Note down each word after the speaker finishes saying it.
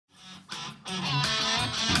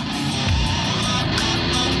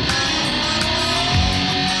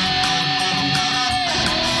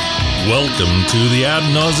Welcome to the Ad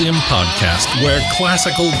Nauseam Podcast, where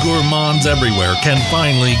classical gourmands everywhere can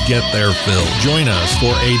finally get their fill. Join us for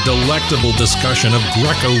a delectable discussion of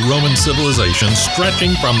Greco-Roman civilization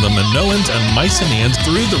stretching from the Minoans and Mycenaeans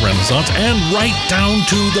through the Renaissance and right down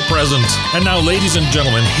to the present. And now, ladies and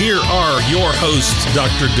gentlemen, here are your hosts,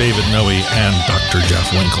 Dr. David Noe and Dr. Jeff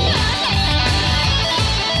Winkle.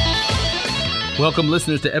 Welcome,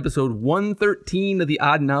 listeners, to episode 113 of the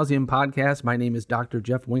Ad Nauseam Podcast. My name is Dr.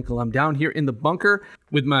 Jeff Winkle. I'm down here in the bunker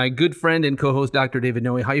with my good friend and co-host, Dr. David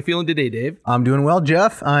Noe. How you feeling today, Dave? I'm doing well,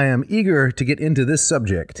 Jeff. I am eager to get into this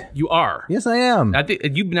subject. You are? Yes, I am. I think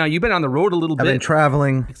you've been on the road a little bit. I've been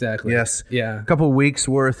traveling. Exactly. Yes. Yeah. A couple of weeks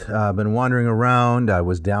worth. I've been wandering around. I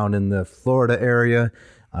was down in the Florida area.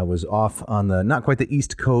 I was off on the, not quite the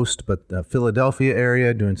East Coast, but the Philadelphia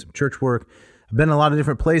area doing some church work. I've been in a lot of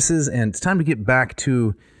different places, and it's time to get back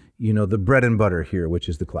to, you know, the bread and butter here, which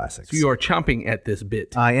is the classics. So you are chomping at this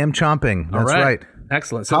bit. I am chomping. That's right.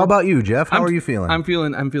 Excellent. So how about you, Jeff? How are you feeling? I'm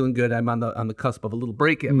feeling good. I'm on the cusp of a little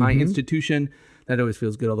break at my institution. That always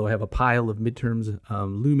feels good, although I have a pile of midterms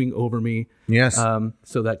looming over me. Yes.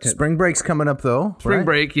 So that spring break's coming up, though. Spring right?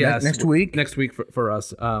 break, yes. Next week. Next week for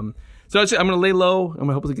us. So I'm going to lay low. I'm going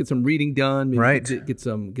to hopefully get some reading done. Maybe right. Get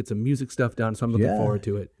some music stuff done. So I'm looking forward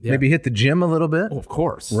to it. Yeah. Maybe hit the gym a little bit. Oh, of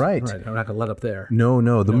course. Right. I'm not going to let up there. No.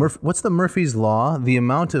 What's the Murphy's Law? The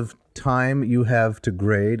amount of time you have to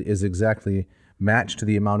grade is exactly matched to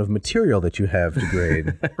the amount of material that you have to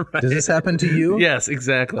grade. Right. Does this happen to you? Yes,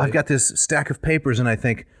 exactly. I've got this stack of papers and I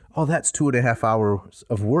think, oh, that's 2.5 hours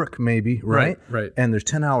of work maybe, right? Right. And there's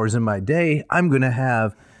 10 hours in my day. I'm going to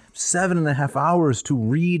have 7.5 hours to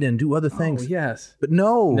read and do other things. Oh, yes. But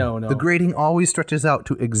no. The grading always stretches out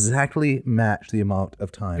to exactly match the amount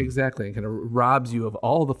of time. Exactly. It kind of robs you of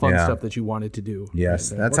all the fun stuff that you wanted to do. Yes,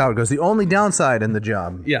 that's how it goes. The only downside in the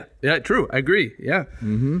job. Yeah, true. I agree. Yeah.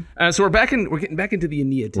 Mm-hmm. So we're getting back into the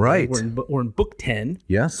Aeneid today. Right. We're in book 10.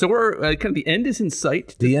 Yes. So we're kind of the end is in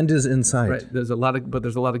sight. The end is in sight. Right. There's a lot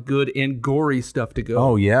of good and gory stuff to go.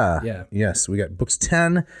 Oh yeah. Yeah. Yes, we got books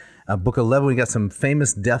 10. Book 11, we got some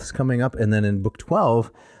famous deaths coming up. And then in book 12,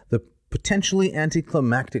 the potentially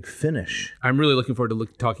anticlimactic finish. I'm really looking forward to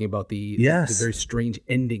talking about the very strange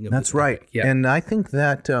ending of That's right. Yeah. And I think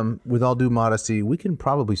that, with all due modesty, we can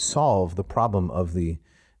probably solve the problem of the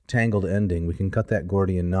tangled ending. We can cut that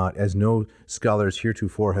Gordian knot, as no scholars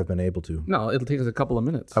heretofore have been able to. No, it'll take us a couple of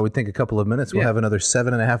minutes. I would think a couple of minutes. We'll have another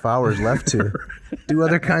 7.5 hours left to do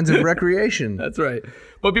other kinds of recreation. That's right.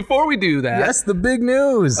 But before we do that, yes, the big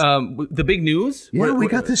news. The big news. Yeah, we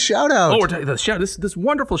got this shout out. Oh, we're talking the shout. This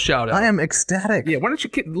wonderful shout out. I am ecstatic. Yeah, why don't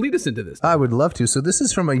you lead us into this? I would love to. So this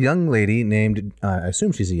is from a young lady named, I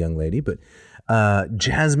assume she's a young lady, but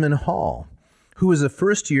Jasmine Hall, who is a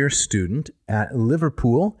first-year student at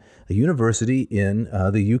Liverpool, a university in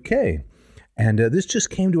the UK. And this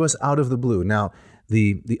just came to us out of the blue. Now,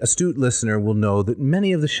 the astute listener will know that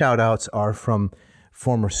many of the shout-outs are from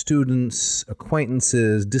former students,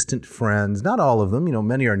 acquaintances, distant friends. Not all of them. You know,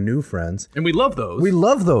 many are new friends. And we love those. We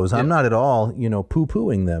love those. Yeah. I'm not at all,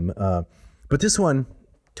 poo-pooing them. But this one,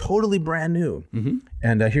 totally brand new. Mm-hmm.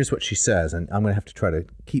 And here's what she says. And I'm going to have to try to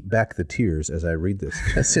keep back the tears as I read this,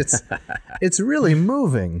 because it's really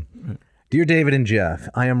moving. Dear David and Jeff,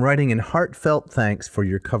 I am writing in heartfelt thanks for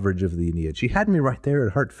your coverage of the Aeneid. She had me right there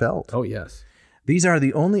at heartfelt. Oh, yes. These are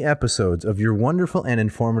the only episodes of your wonderful and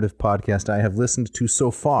informative podcast I have listened to so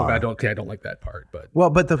far. I don't like that part, but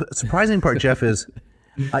but the surprising part, Jeff, is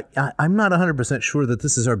I'm not 100% sure that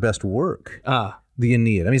this is our best work. The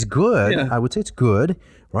Aeneid. I mean, it's good. Yeah. I would say it's good,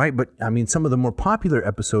 right? But I mean, some of the more popular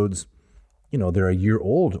episodes, they're a year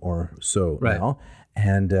old or so now.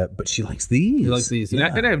 And but she likes these. She likes these.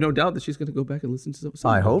 Yeah. And I have no doubt that she's going to go back and listen to some.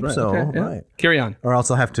 I hope so. Okay, yeah. Right. Carry on. Or else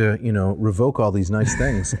I'll have to, revoke all these nice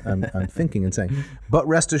things I'm thinking and saying. But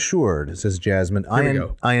rest assured, says Jasmine,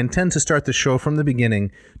 I intend to start the show from the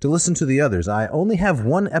beginning to listen to the others. I only have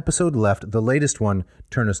one episode left, the latest one,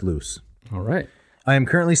 Turn Us Loose. All right. I am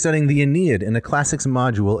currently studying the Aeneid in a classics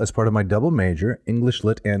module as part of my double major, English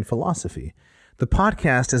Lit and Philosophy. The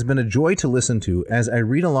podcast has been a joy to listen to as I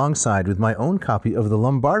read alongside with my own copy of the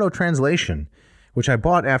Lombardo translation, which I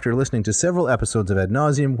bought after listening to several episodes of Ad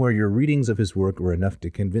Nauseam where your readings of his work were enough to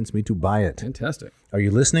convince me to buy it. Fantastic. Are you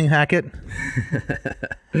listening, Hackett?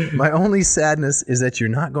 My only sadness is that you're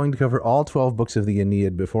not going to cover all 12 books of the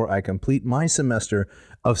Aeneid before I complete my semester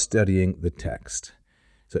of studying the text.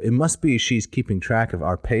 So it must be she's keeping track of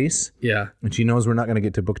our pace. Yeah. And she knows we're not going to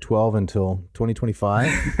get to book 12 until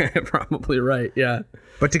 2025. Probably right. Yeah.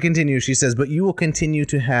 But to continue, she says, but you will continue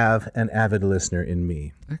to have an avid listener in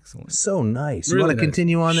me. Excellent. So nice. Really you want to nice.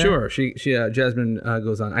 continue on there? Sure. Jasmine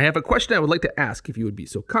goes on. I have a question I would like to ask if you would be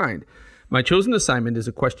so kind. My chosen assignment is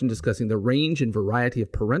a question discussing the range and variety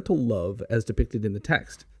of parental love as depicted in the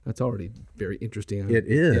text. That's already very interesting. It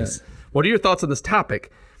is. Yeah. What are your thoughts on this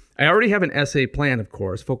topic? I already have an essay planned, of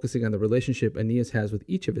course, focusing on the relationship Aeneas has with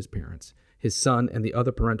each of his parents, his son, and the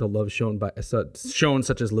other parental love shown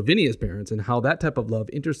such as Lavinia's parents, and how that type of love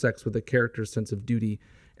intersects with the character's sense of duty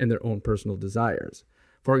and their own personal desires.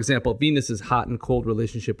 For example, Venus's hot and cold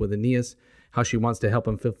relationship with Aeneas, how she wants to help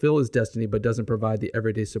him fulfill his destiny but doesn't provide the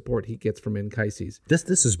everyday support he gets from Anchises.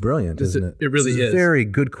 This is brilliant, isn't it? It really is. Very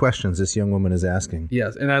good questions this young woman is asking.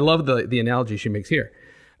 Yes, and I love the analogy she makes here.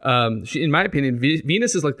 In my opinion,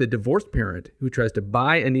 Venus is like the divorced parent who tries to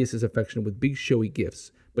buy Aeneas' affection with big showy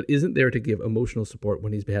gifts, but isn't there to give emotional support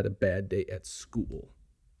when he's had a bad day at school.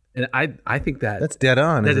 And I think that's dead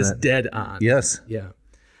on. That isn't is it? dead on. Yes. Yeah.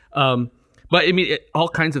 But I mean, all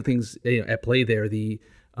kinds of things at play there. The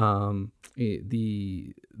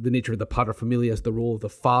nature of the paterfamilias, the role of the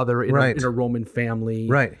father in, Right. in a Roman family.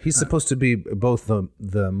 Right. He's supposed to be both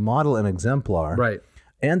the model and exemplar. Right.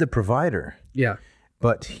 And the provider. Yeah.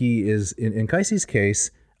 But he is, in Anchises' case,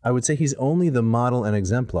 I would say he's only the model and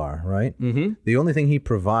exemplar, right? Mm-hmm. The only thing he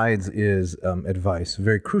provides is advice,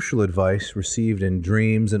 very crucial advice received in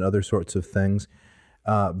dreams and other sorts of things.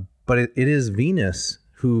 But it is Venus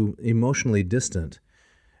who, emotionally distant,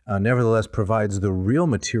 nevertheless provides the real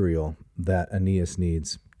material that Aeneas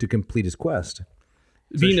needs to complete his quest.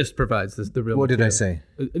 Venus provides the real. What did I material. say?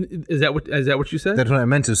 Is that what you said? That's what I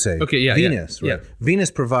meant to say. Okay, yeah, Venus, yeah, right? yeah.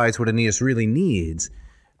 Venus provides what Aeneas really needs,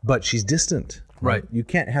 but she's distant. Right. You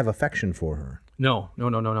can't have affection for her. No.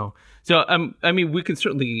 So, I mean, we can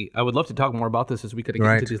certainly. I would love to talk more about this as we could get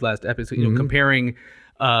Right. into these last episodes. You know, comparing,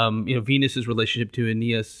 Venus's relationship to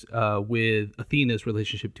Aeneas with Athena's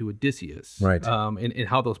relationship to Odysseus. Right. And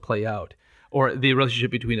how those play out, or the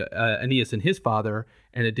relationship between Aeneas and his father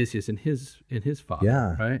and Odysseus and his father.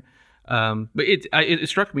 Yeah. Right. But it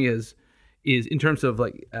struck me as is in terms of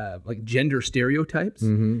like gender stereotypes,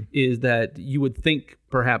 is that you would think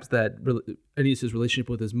perhaps that Aeneas' relationship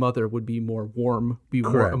with his mother would be more warm, be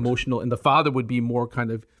more Correct. emotional, and the father would be more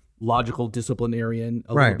kind of logical, disciplinarian,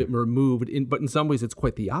 a Right. little bit more removed. But in some ways, it's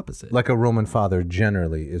quite the opposite. Like a Roman father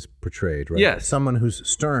generally is portrayed, right? Yes. Someone who's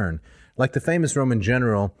stern. Like the famous Roman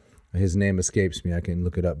general, his name escapes me, I can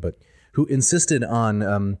look it up, but who insisted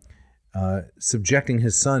on subjecting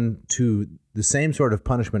his son to the same sort of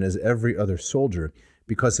punishment as every other soldier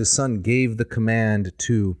because his son gave the command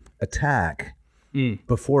to attack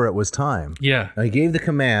before it was time. Yeah. Now, he gave the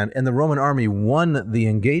command, and the Roman army won the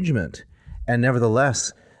engagement, and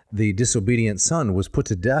nevertheless, the disobedient son was put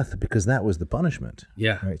to death because that was the punishment.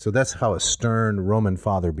 Yeah. Right. So that's how a stern Roman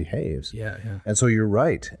father behaves. Yeah. And so you're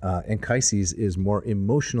right. Anchises is more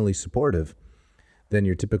emotionally supportive than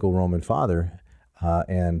your typical Roman father,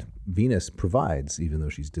 and Venus provides, even though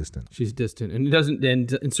she's distant. She's distant, and it doesn't. And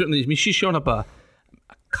certainly, I mean, she's shown up a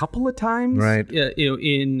couple of times, Right.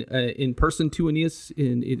 In person to Aeneas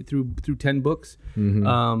through 10 books,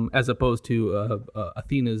 as opposed to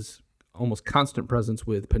Athena's almost constant presence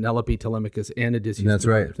with Penelope, Telemachus, and Odysseus. That's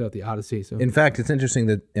right. Throughout the Odyssey. So In fact, it's interesting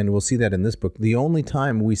that, and we'll see that in this book, the only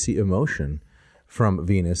time we see emotion from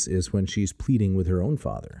Venus is when she's pleading with her own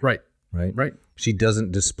father. right. Right? She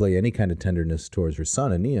doesn't display any kind of tenderness towards her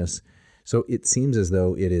son, Aeneas. So it seems as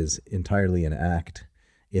though it is entirely an act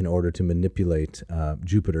in order to manipulate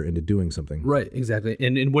Jupiter into doing something. Right, exactly.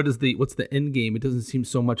 And what's the end game? It doesn't seem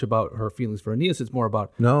so much about her feelings for Aeneas. It's more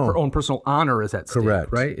about No. her own personal honor is at stake.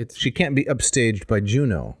 Correct. Right. She can't be upstaged by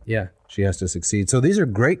Juno. Yeah. She has to succeed. So these are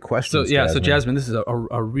great So questions. so Jasmine, this is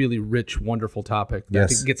a really rich, wonderful topic that I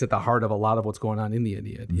Yes. think gets at the heart of a lot of what's going on in the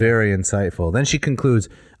Iliad. Very insightful. Then she concludes,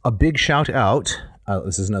 a big shout out.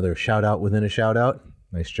 This is another shout out within a shout out.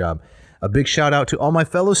 Nice job. A big shout out to all my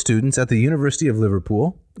fellow students at the University of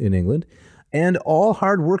Liverpool in England and all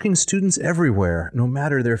hardworking students everywhere, no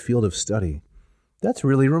matter their field of study. That's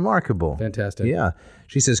really remarkable. Fantastic. Yeah.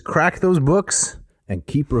 She says, crack those books and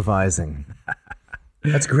keep revising.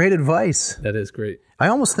 That's great advice. That is great. I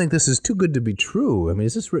almost think this is too good to be true. I mean,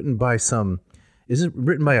 is Is it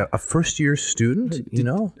written by a first-year student?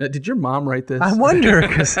 Did your mom write this? I wonder,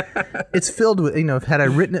 because it's filled with, had I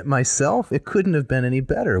written it myself, it couldn't have been any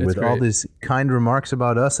better with all great. these kind remarks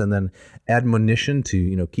about us and then admonition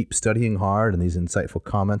to, keep studying hard and these insightful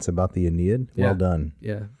comments about the Aeneid. Yeah. Well done.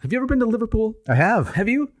 Yeah. Have you ever been to Liverpool? I have. Have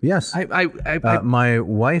you? Yes. My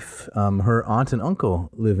wife, her aunt and uncle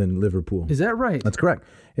live in Liverpool. Is that right? That's correct.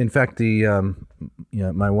 In fact,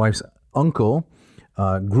 my wife's uncle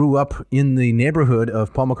grew up in the neighborhood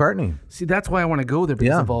of Paul McCartney. See, that's why I want to go there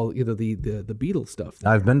because of all the Beatles stuff.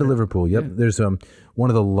 I've been to Liverpool. Yep. Yeah. There's one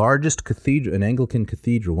of the largest an Anglican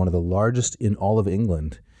cathedral, one of the largest in all of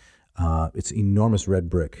England. It's enormous red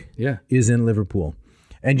brick. Yeah. Is in Liverpool.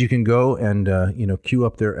 And you can go and queue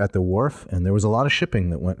up there at the wharf, and there was a lot of shipping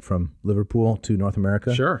that went from Liverpool to North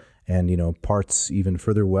America. Sure. And parts even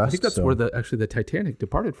further west. I think that's where the Titanic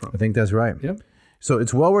departed from. I think that's right. Yep. So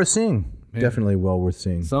it's well worth seeing. Man. Definitely well worth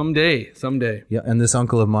seeing. Someday. Yeah, and this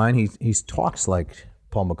uncle of mine, he talks like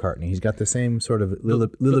Paul McCartney. He's got the same sort of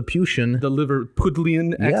Lilliputian, the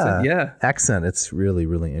Liverpudlian accent. Yeah, accent. It's really,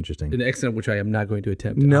 really interesting. An accent which I am not going to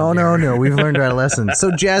attempt. No. We've learned our lesson.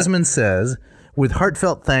 So Jasmine says, with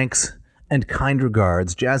heartfelt thanks and kind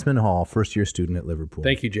regards, Jasmine Hall, first-year student at Liverpool.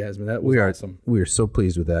 Thank you, Jasmine. That was awesome. We are so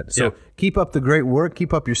pleased with that. So keep up the great work.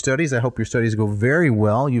 Keep up your studies. I hope your studies go very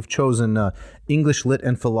well. You've chosen English Lit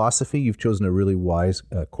and Philosophy. You've chosen a really wise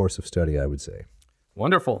course of study, I would say.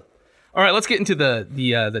 Wonderful. All right, let's get into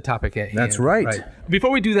the topic at hand. That's right.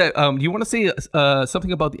 Before we do that, do you want to say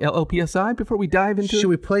something about the LLPSI before we dive into it? Should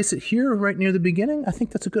we place it here right near the beginning? I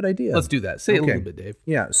think that's a good idea. Let's do that. Say it a little bit, Dave.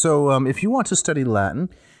 Yeah, so if you want to study Latin,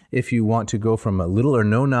 if you want to go from a little or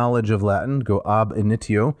no knowledge of Latin, go ab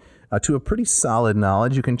initio, to a pretty solid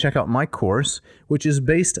knowledge, you can check out my course, which is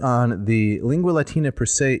based on the Lingua Latina per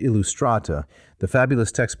se illustrata, the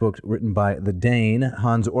fabulous textbook written by the Dane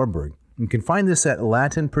Hans Orberg. You can find this at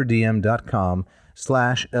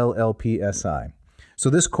latinperdiem.com/LLPSI. So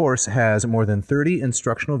this course has more than 30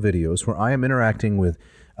 instructional videos where I am interacting with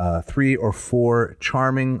 3 or 4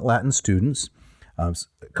 charming Latin students, a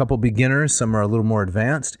couple beginners, some are a little more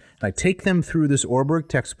advanced. And I take them through this Orberg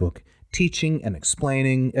textbook, teaching and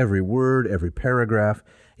explaining every word, every paragraph.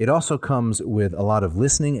 It also comes with a lot of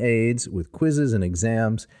listening aids, with quizzes and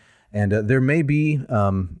exams. And there may be,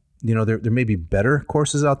 there may be better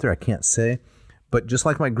courses out there, I can't say. But just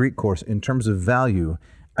like my Greek course, in terms of value,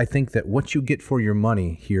 I think that what you get for your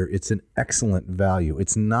money here, it's an excellent value.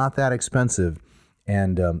 It's not that expensive.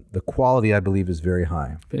 And the quality, I believe, is very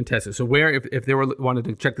high. Fantastic. So where, if they wanted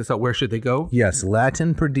to check this out, where should they go? Yes,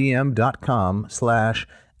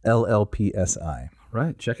 latinperdiem.com/LLPSI.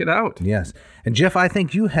 Right. Check it out. Yes. And Jeff, I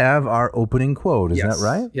think you have our opening quote. Is that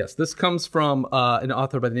right? Yes. This comes from an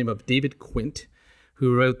author by the name of David Quint,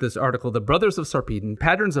 who wrote this article, The Brothers of Sarpedon,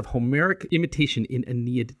 Patterns of Homeric Imitation in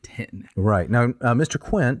Aeneid 10. Right. Now, Mr.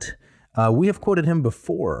 Quint, we have quoted him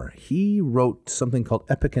before. He wrote something called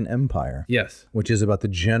Epic and Empire. Yes. Which is about the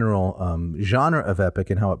general genre of epic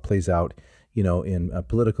and how it plays out, in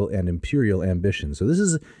political and imperial ambition. So this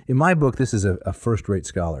is, in my book, this is a first-rate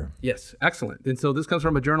scholar. Yes, excellent. And so this comes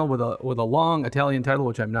from a journal with a long Italian title,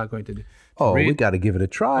 which I'm not going to read. We got to give it a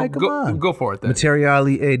try. Come on. Go for it then.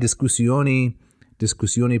 Materiali e discussioni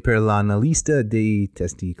per l'analista dei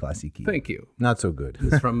testi classici. Thank you. Not so good.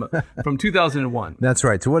 It's from 2001. That's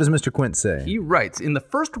right. So what does Mr. Quint say? He writes, in the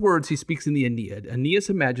first words he speaks in the Aeneid, Aeneas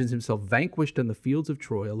imagines himself vanquished on the fields of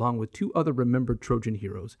Troy along with 2 other remembered Trojan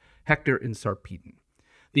heroes, Hector and Sarpedon.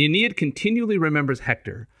 The Aeneid continually remembers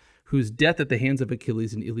Hector, whose death at the hands of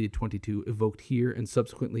Achilles in Iliad 22, evoked here and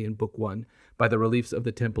subsequently in Book 1 by the reliefs of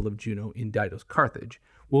the Temple of Juno in Didos, Carthage,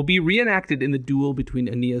 will be reenacted in the duel between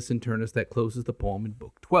Aeneas and Turnus that closes the poem in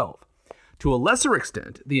Book 12. To a lesser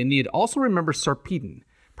extent, the Aeneid also remembers Sarpedon,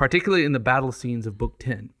 particularly in the battle scenes of Book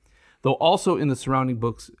 10, though also in the surrounding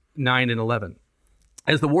books 9 and 11.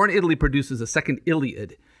 As the war in Italy produces a second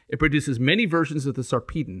Iliad, it produces many versions of the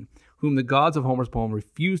Sarpedon, whom the gods of Homer's poem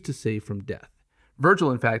refuse to save from death. Virgil,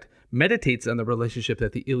 in fact, meditates on the relationship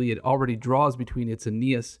that the Iliad already draws between its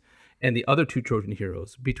Aeneas and the other 2 Trojan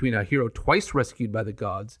heroes, between a hero twice rescued by the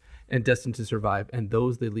gods and destined to survive, and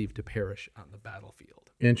those they leave to perish on the battlefield.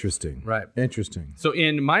 Interesting. Right. Interesting. So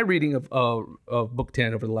in my reading of Book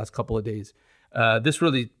 10 over the last couple of days, this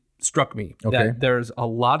really struck me. That there's a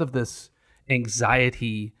lot of this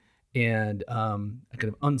anxiety and kind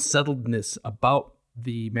of unsettledness about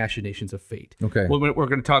the machinations of fate. Okay. Well, we're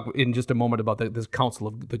going to talk in just a moment about this council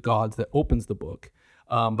of the gods that opens the book.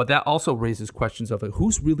 But that also raises questions of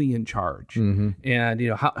who's really in charge, and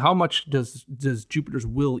how much does Jupiter's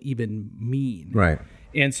will even mean? Right.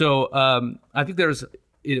 And so I think there's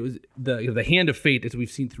it was the hand of fate, as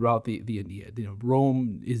we've seen throughout the Aeneid.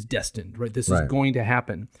 Rome is destined, right? This is going to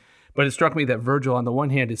happen. But it struck me that Virgil, on the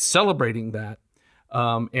one hand, is celebrating that,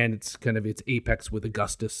 and it's kind of its apex with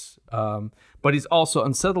Augustus. But he's also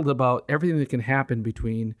unsettled about everything that can happen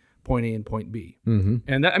between point A and point B. Mm-hmm.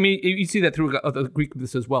 And that, you see that through the Greek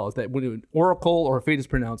this as well, is that when an oracle or a fate is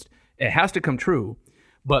pronounced, it has to come true.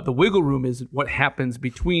 But the wiggle room is what happens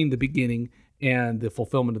between the beginning and the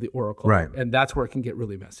fulfillment of the oracle. Right. And that's where it can get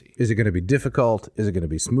really messy. Is it going to be difficult? Is it going to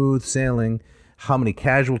be smooth sailing? How many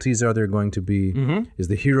casualties are there going to be? Mm-hmm. Is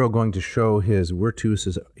the hero going to show his virtus?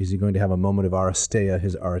 Is he going to have a moment of aristeia?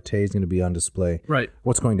 His arete is going to be on display? Right.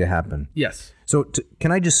 What's going to happen? Yes. So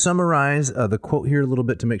can I just summarize the quote here a little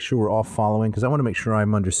bit to make sure we're all following? Because I want to make sure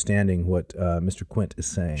I'm understanding what Mr. Quint is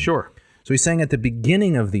saying. Sure. So he's saying at the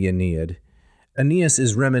beginning of the Aeneid, Aeneas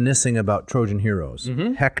is reminiscing about Trojan heroes,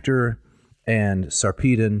 mm-hmm. Hector and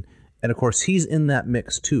Sarpedon. And of course, he's in that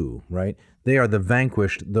mix too, right? They are the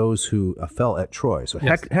vanquished, those who fell at Troy. So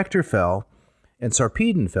yes. Hector fell, and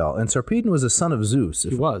Sarpedon fell. And Sarpedon was a son of Zeus,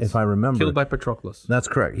 if I remember. Killed by Patroclus. That's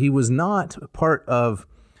correct. He was not part of,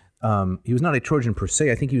 he was not a Trojan per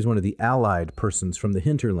se. I think he was one of the allied persons from the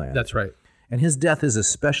hinterland. That's right. And his death is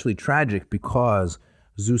especially tragic because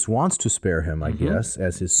Zeus wants to spare him, I guess,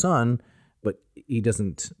 as his son, but he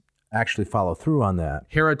doesn't actually follow through on that.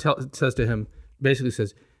 Hera says to him, basically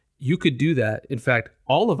says, you could do that. In fact,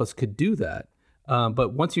 all of us could do that.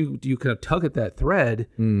 But once you kind of tug at that thread,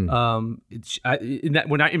 in my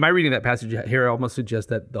reading that passage, Hera almost suggests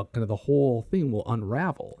that the whole thing will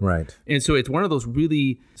unravel. Right. And so it's one of those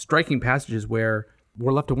really striking passages where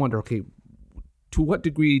we're left to wonder, okay, to what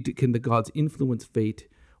degree can the gods influence fate,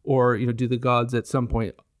 or do the gods at some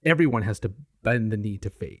point, everyone has to bend the knee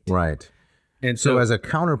to fate. Right. And so as a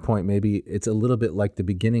counterpoint, maybe it's a little bit like the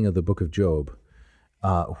beginning of the book of Job.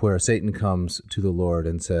 Where Satan comes to the Lord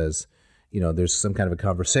and says, there's some kind of a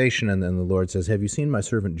conversation, and then the Lord says, have you seen my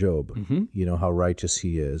servant Job? Mm-hmm. How righteous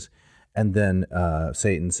he is. And then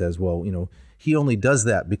Satan says, well, he only does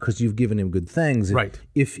that because you've given him good things. Right.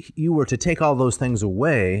 If you were to take all those things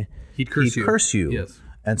away, he'd curse you. Yes.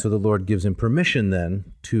 And so the Lord gives him permission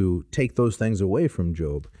then to take those things away from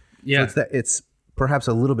Job. Yeah. So it's perhaps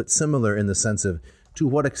a little bit similar in the sense of, to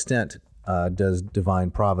what extent does divine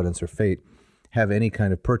providence or fate have any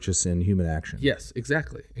kind of purchase in human action? Yes,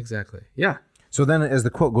 exactly. Yeah. So then as the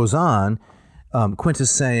quote goes on, Quint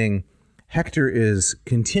is saying Hector is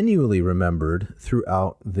continually remembered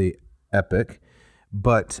throughout the epic,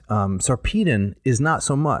 but Sarpedon is not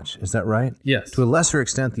so much. Is that right? Yes. To a lesser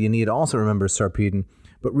extent, the Aeneid also remembers Sarpedon,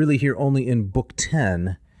 but really here only in Book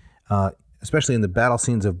 10, especially in the battle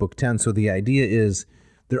scenes of Book 10. So the idea is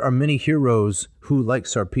there are many heroes who, like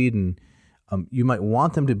Sarpedon, you might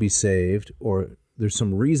want them to be saved, or there's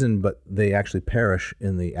some reason, but they actually perish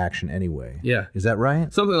in the action anyway. Yeah. Is that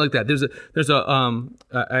right? Something like that.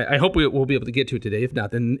 I hope we'll be able to get to it today. If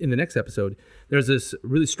not, then in the next episode, there's this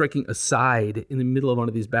really striking aside in the middle of one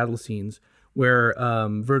of these battle scenes where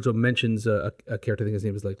Virgil mentions a character, I think his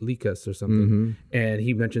name is like Lycus or something, and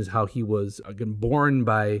he mentions how he was born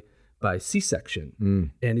by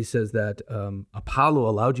C-section. And he says that Apollo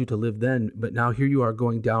allowed you to live then, but now here you are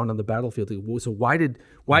going down on the battlefield. So why did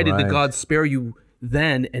the gods spare you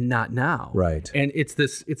then and not now? Right. And it's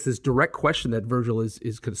this direct question that Virgil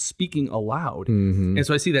is kind of speaking aloud. And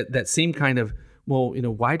so I see that same kind of,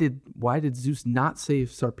 why did Zeus not save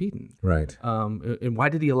Sarpedon? Right. And why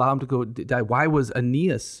did he allow him to go die? Why was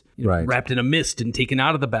Aeneas wrapped in a mist and taken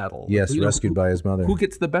out of the battle? Yes, rescued by his mother. Who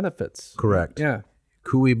gets the benefits? Correct. Yeah.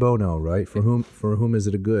 Cui bono, right? For whom is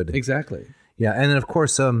it a good? Exactly. Yeah, and then of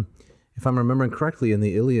course, if I'm remembering correctly, in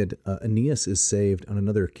the Iliad, Aeneas is saved on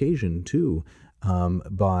another occasion too,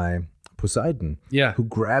 by Poseidon, who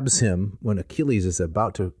grabs him when Achilles is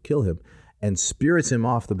about to kill him and spirits him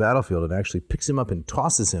off the battlefield and actually picks him up and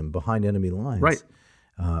tosses him behind enemy lines, right?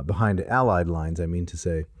 Behind allied lines, I mean to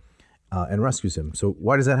say. And rescues him. So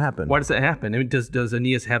why does that happen? I mean, does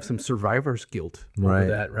Aeneas have some survivor's guilt over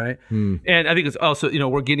that, right? And I think it's also,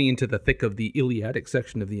 we're getting into the thick of the Iliadic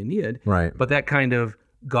section of the Aeneid, right? But that kind of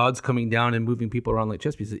gods coming down and moving people around like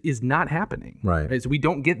chess pieces is not happening, right? So we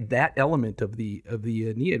don't get that element of the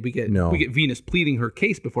Aeneid. We get Venus pleading her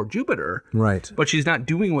case before Jupiter, right? But she's not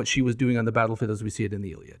doing what she was doing on the battlefield as we see it in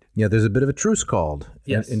the Iliad. Yeah, there's a bit of a truce called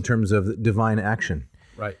in terms of divine action.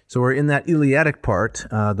 Right. So we're in that Iliadic part,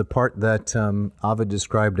 the part that Ovid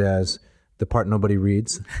described as the part nobody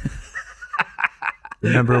reads.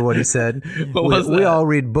 Remember what he said? We all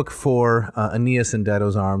read book 4, Aeneas in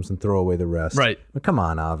Dido's arms, and throw away the rest. Right. But come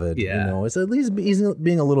on, Ovid. Yeah. It's at least he's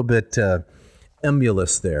being a little bit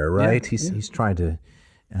emulous there, right? Yeah. He's trying to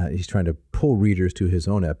He's trying to pull readers to his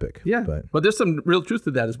own epic. Yeah, but there's some real truth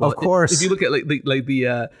to that as well. Of course. If you look at like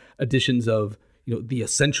the editions of the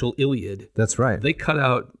Essential Iliad, That's right. they cut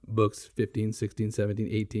out books 15, 16, 17,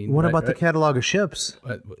 18. What about the catalog of ships?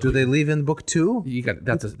 Do they leave in book 2? You got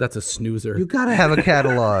that's a snoozer. You got to have a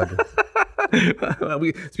catalog.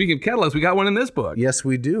 Speaking of catalogs, we got one in this book. Yes,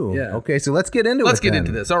 we do. Yeah. Okay, so let's get into it. Let's get then.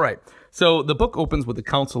 into this. All right. So the book opens with the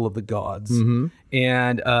Council of the Gods,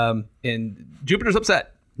 and Jupiter's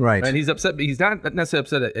upset. Right. And he's upset, but he's not necessarily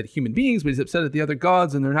upset at human beings, but he's upset at the other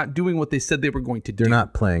gods, and they're not doing what they said they were going to do. They're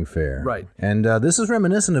not playing fair. Right. And this is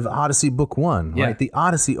reminiscent of Odyssey Book 1, Yeah. right? The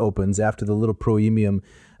Odyssey opens after the little proemium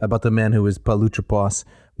about the man who is Palutrapos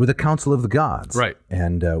with the Council of the Gods. Right.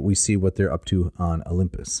 And we see what they're up to on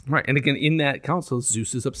Olympus. Right. And again, in that council,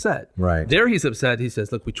 Zeus is upset. Right. There he's upset. He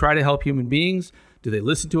says, look, we try to help human beings. Do they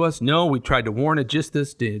listen to us? No. We tried to warn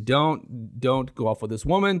Aegisthus. Don't go off with this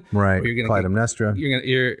woman. Right. Or you're gonna Clytemnestra.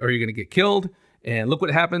 you're going to get killed. And look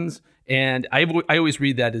what happens. And I always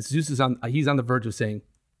read that as Zeus he's on the verge of saying,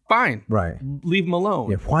 fine. Right. Leave him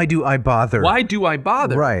alone. Yeah. Why do I bother? Why do I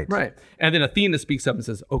bother? Right. Right. And then Athena speaks up and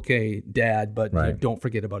says, okay, Dad, but Right. don't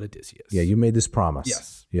forget about Odysseus. Yeah, you made this promise.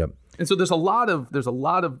 Yes. Yep. And so there's a lot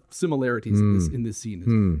of similarities in this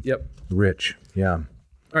scene. Yep. Rich. Yeah. All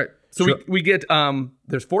right. So we get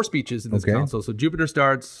there's 4 speeches in this Okay. council. So Jupiter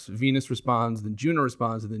starts, Venus responds, then Juno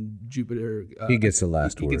responds, and then Jupiter He gets the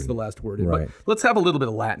last he word. gets the last word. Right. But let's have a little bit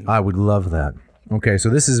of Latin. I would love that. Okay, so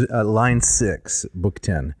this is line 6, book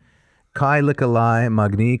 10. Kai licalai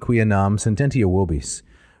magni quia nam sententia vobis,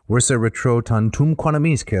 versa retro tantum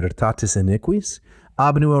quanamis certatis iniquis,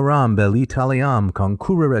 abnu aram belli taliam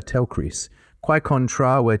concurrere teucris, quae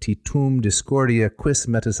contra vetitum discordia quis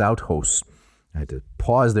metus aut hos. I had to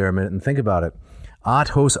pause there a minute and think about it. At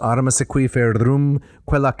hos arma sequi ferrum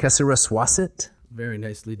quella cessera suasit. Very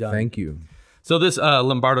nicely done. Thank you. So this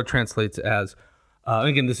Lombardo translates as,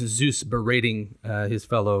 again, this is Zeus berating his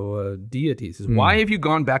fellow deities. He says, why have you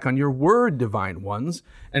gone back on your word, divine ones,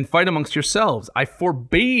 and fight amongst yourselves? I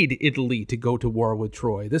forbade Italy to go to war with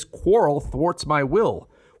Troy. This quarrel thwarts my will.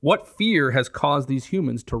 What fear has caused these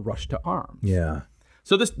humans to rush to arms? Yeah.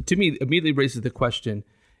 So this, to me, immediately raises the question,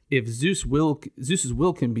 if Zeus's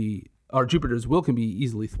will can be, or Jupiter's will can be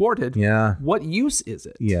easily thwarted, Yeah. what use is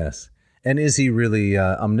it? Yes. And is he really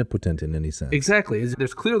omnipotent in any sense? Exactly.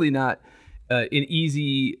 There's clearly not an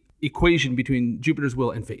easy equation between Jupiter's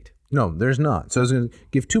will and fate. No, there's not. So I was going to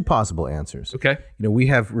give 2 possible answers. Okay. We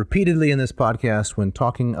have repeatedly in this podcast, when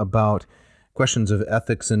talking about questions of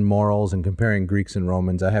ethics and morals and comparing Greeks and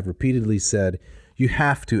Romans, I have repeatedly said you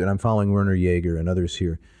have to, and I'm following Werner Jaeger and others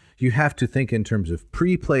here, you have to think in terms of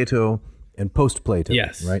pre-Plato and post-Plato.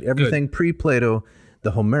 Yes. Right? Everything pre-Plato,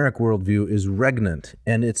 the Homeric worldview, is regnant,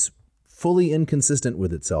 and it's fully inconsistent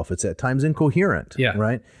with itself. It's at times incoherent. Yeah.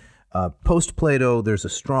 Right? Post-Plato, there's a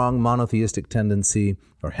strong monotheistic tendency,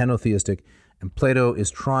 or henotheistic, and Plato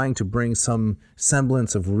is trying to bring some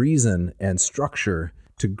semblance of reason and structure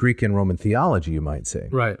to Greek and Roman theology, you might say.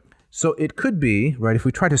 Right. So it could be, right, if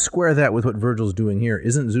we try to square that with what Virgil's doing here,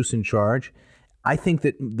 isn't Zeus in charge? I think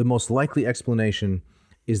that the most likely explanation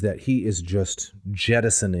is that he is just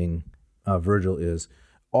jettisoning, Virgil is,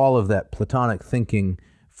 all of that Platonic thinking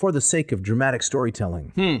for the sake of dramatic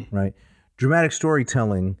storytelling, right? Dramatic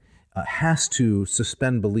storytelling has to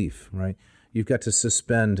suspend belief, right? You've got to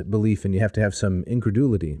suspend belief and you have to have some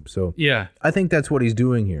incredulity. So Yeah. I think that's what he's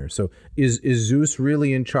doing here. So is Zeus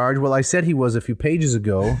really in charge? Well, I said he was a few pages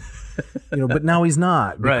ago, but now he's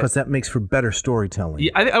not, because that makes for better storytelling.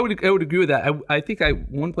 Yeah, I would agree with that. I think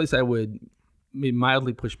one place I would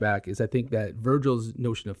mildly push back is I think that Virgil's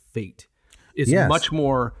notion of fate is Yes. much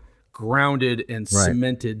more grounded and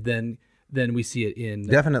cemented than we see it in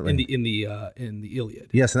Definitely. in the Iliad.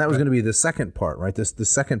 Yes, and that was going to be the second part, right? The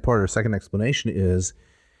second part or second explanation is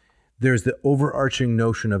there's the overarching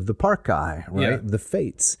notion of the Parcae, right? Yeah. The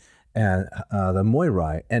Fates and the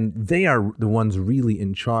Moirai, and they are the ones really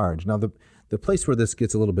in charge. Now, the place where this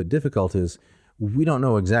gets a little bit difficult is we don't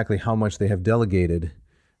know exactly how much they have delegated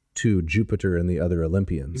to Jupiter and the other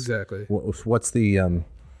Olympians. Exactly. What's the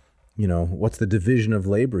what's the division of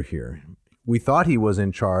labor here? We thought he was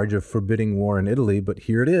in charge of forbidding war in Italy, but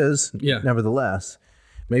here it is. Yeah. Nevertheless,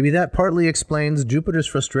 maybe that partly explains Jupiter's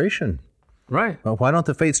frustration. Right. Well, why don't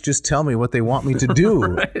the fates just tell me what they want me to do?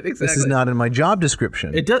 Right, exactly. This is not in my job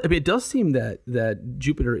description. It does. I mean, it does seem that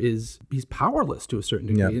Jupiter he's powerless to a certain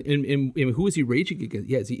degree. Yeah. And who is he raging against?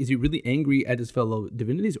 Yeah, is he really angry at his fellow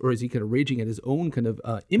divinities, or is he kind of raging at his own kind of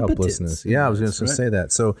impotence? Helplessness. Yeah, I was going to say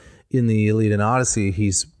that. So in the Iliad and Odyssey,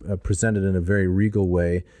 he's presented in a very regal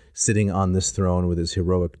way, sitting on this throne with his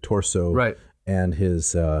heroic torso, Right. and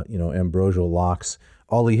his ambrosial locks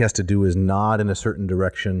all he has to do is nod in a certain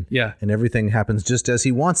direction. Yeah. And everything happens just as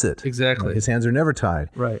he wants it. Exactly. His hands are never tied.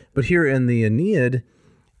 Right. But here in the Aeneid,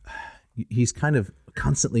 he's kind of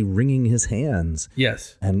constantly wringing his hands.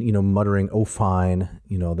 Yes. And, muttering, "Oh, fine,"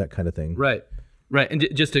 that kind of thing. Right. Right. And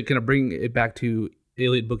just to kind of bring it back to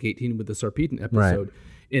Iliad Book 18 with the Sarpedon episode,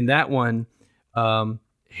 in that one,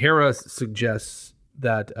 Hera suggests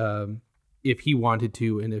that if he wanted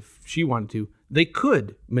to and if she wanted to, they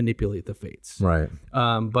could manipulate the fates. Right.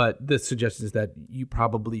 But the suggestion is that you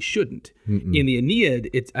probably shouldn't. In the Aeneid,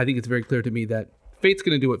 I think it's very clear to me that fate's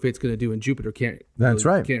going to do what fate's going to do, and Jupiter can't. That's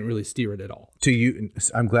really, right. Can't really steer it at all. To you,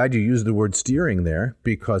 I'm glad you used the word steering there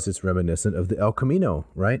because it's reminiscent of the El Camino,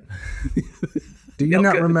 right? Do you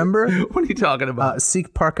not remember? What are you talking about?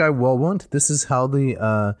 Sic parcae volunt. This is how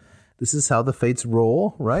the fates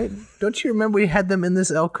roll, right? Don't you remember we had them in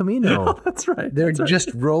this El Camino? That's right. They're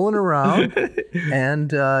just rolling around and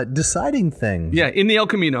deciding things. Yeah, in the El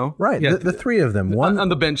Camino. Right. Yeah. The three of them. One on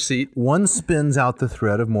the bench seat. One spins out the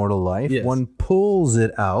thread of mortal life. Yes. One pulls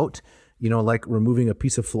it out, like removing a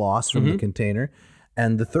piece of floss from the container.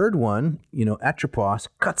 And the third one, Atropos,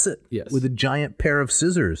 cuts it with a giant pair of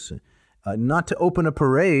scissors. Not to open a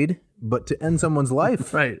parade, but to end someone's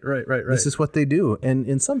life. Right. This is what they do. And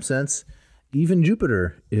in some sense, even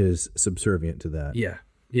Jupiter is subservient to that.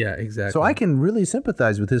 Yeah, exactly. So I can really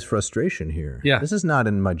sympathize with his frustration here. Yeah. This is not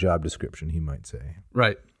in my job description, he might say.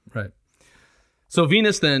 Right. So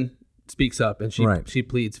Venus then speaks up and she Right. she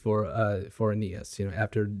pleads for Aeneas,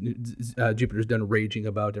 after Jupiter's done raging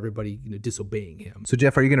about everybody disobeying him. So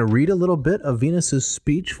Jeff, are you going to read a little bit of Venus's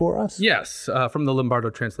speech for us? Yes, from the Lombardo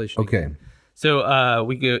translation. Okay. Again. So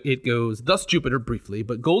it goes, "Thus Jupiter briefly,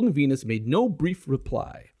 but golden Venus made no brief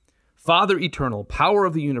reply. Father eternal, power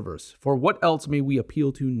of the universe, for what else may we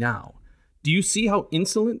appeal to now? Do you see how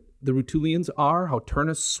insolent the Rutulians are, how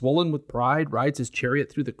Turnus, swollen with pride, rides his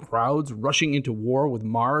chariot through the crowds, rushing into war with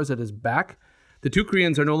Mars at his back? The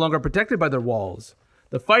Teucrians are no longer protected by their walls.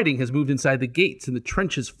 The fighting has moved inside the gates, and the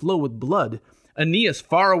trenches flow with blood. Aeneas,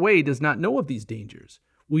 far away, does not know of these dangers.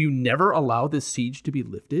 Will you never allow this siege to be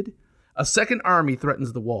lifted? A second army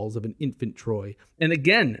threatens the walls of an infant Troy, and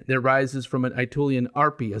again there rises from an Aetolian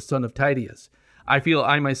Arpi, a son of Tydeus. I feel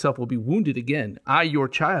I myself will be wounded again. I, your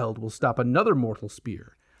child, will stop another mortal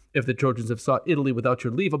spear. If the Trojans have sought Italy without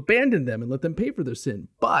your leave, abandon them and let them pay for their sin.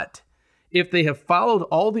 But if they have followed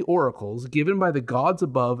all the oracles given by the gods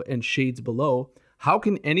above and shades below, how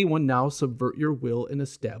can anyone now subvert your will and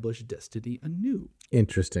establish destiny anew?"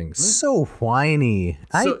 Interesting. So whiny.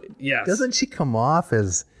 Yes. Doesn't she come off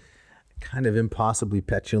as kind of impossibly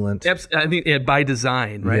petulant? I think by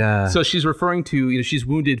design, right? Yeah. So she's referring to, she's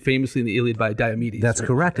wounded famously in the Iliad by Diomedes. That's right?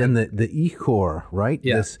 correct. And the ichor, right?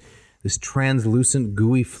 Yeah. This translucent,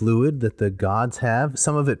 gooey fluid that the gods have.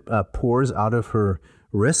 Some of it pours out of her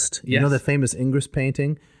wrist. Yes. You know the famous Ingres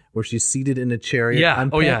painting where she's seated in a chariot? Yeah.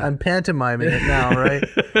 I'm pantomiming it now, right?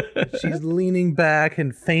 She's leaning back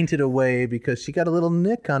and fainted away because she got a little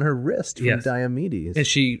nick on her wrist from Diomedes. And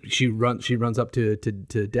she runs up to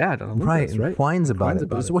Dad on Olympus, right, and right? whines about it.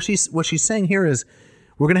 About it. What she's saying here is,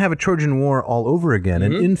 we're going to have a Trojan War all over again.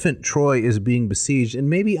 Mm-hmm. And infant Troy is being besieged, and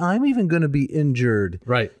maybe I'm even going to be injured.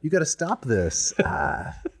 Right. You got to stop this.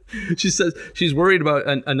 She says she's worried about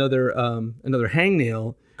another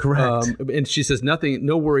hangnail. Correct. And she says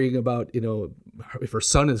no worrying about if her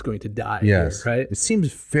son is going to die. Yes. Here, right. It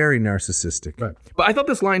seems very narcissistic. Right. But I thought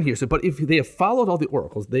this line here said, "But if they have followed all the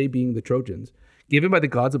oracles, they being the Trojans, given by the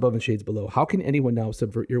gods above and shades below, how can anyone now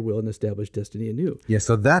subvert your will and establish destiny anew?" Yeah.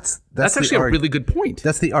 So that's actually a really good point.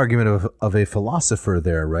 That's the argument of a philosopher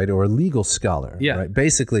there, right, or a legal scholar. Yeah. Right.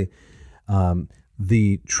 Basically,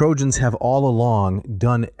 the Trojans have all along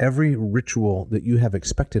done every ritual that you have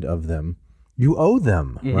expected of them. You owe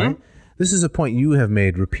them, right? This is a point you have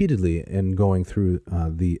made repeatedly in going through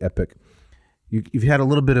the epic. You've had a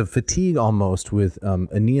little bit of fatigue almost with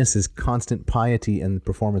Aeneas's constant piety and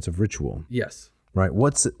performance of ritual. Yes. Right.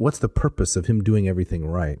 What's the purpose of him doing everything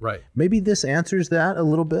right? Right. Maybe this answers that a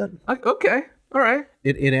little bit. Okay. All right.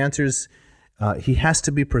 It answers. He has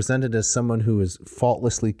to be presented as someone who is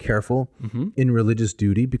faultlessly careful in religious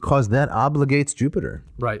duty because that obligates Jupiter.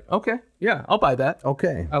 Right. Okay. Yeah, I'll buy that.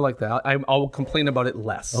 Okay. I like that. I'll complain about it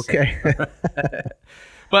less. Okay.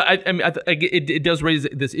 But it does raise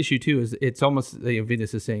this issue too. It's almost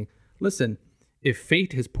Venus is saying, listen, if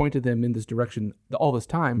fate has pointed them in this direction all this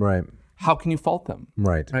time, Right. how can you fault them?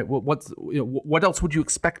 Right. Right. What else would you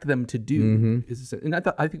expect them to do? And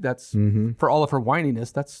I think that's for all of her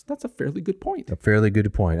whininess. That's a fairly good point. A fairly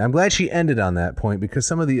good point. I'm glad she ended on that point because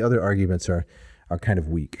some of the other arguments are kind of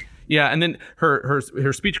weak. Yeah, and then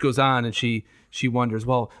her speech goes on, and she wonders,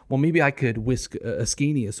 well, maybe I could whisk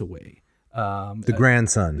Ascanius away. The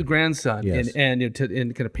grandson. Yes. and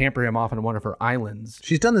kind of pamper him off on one of her islands.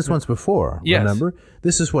 She's done this once before, Yes. remember?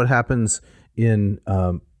 This is what happens in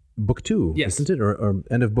book 2, Yes. isn't it? Or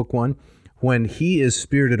end of book 1, when he is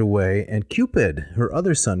spirited away and Cupid, her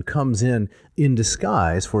other son, comes in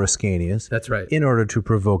disguise for Ascanius. That's right. In order to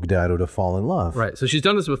provoke Dido to fall in love. Right. So she's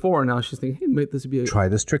done this before, and now she's thinking, hey, maybe this would be Try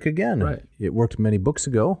this trick again. Right. It worked many books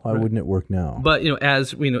ago. Why wouldn't it work now? But,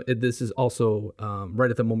 as we know, this is also right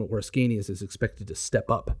at the moment where Ascanius is expected to step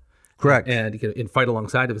up. Correct. And fight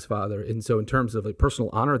alongside of his father. And so in terms of personal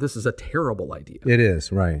honor, this is a terrible idea. It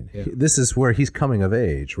is, right. Yeah. This is where he's coming of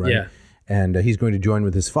age, right? Yeah. And he's going to join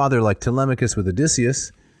with his father like Telemachus with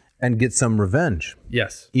Odysseus and get some revenge,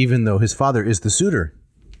 Yes. even though his father is the suitor.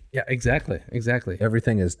 Yeah, exactly.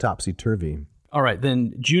 Everything is topsy-turvy. All right,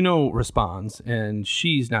 then Juno responds, and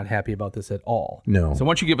she's not happy about this at all. No. So why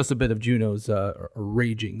don't you give us a bit of Juno's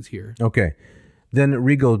ragings here? Okay. Then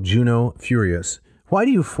regal Juno, furious, why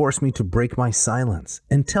do you force me to break my silence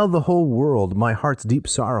and tell the whole world my heart's deep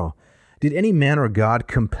sorrow? Did any man or god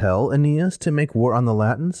compel Aeneas to make war on the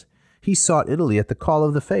Latins? He sought Italy at the call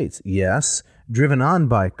of the fates. Yes, driven on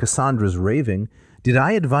by Cassandra's raving. Did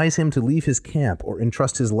I advise him to leave his camp or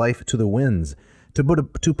entrust his life to the winds? To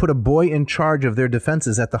put a boy in charge of their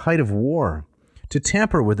defenses at the height of war? To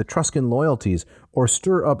tamper with Etruscan loyalties or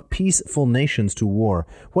stir up peaceful nations to war?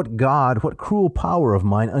 What god, what cruel power of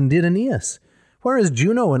mine undid Aeneas? Where is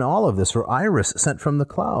Juno in all of this, or Iris sent from the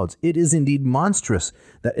clouds? It is indeed monstrous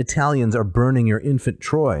that Italians are burning your infant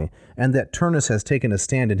Troy, and that Turnus has taken a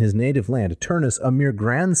stand in his native land, Turnus, a mere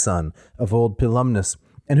grandson of old Pilumnus,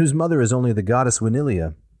 and whose mother is only the goddess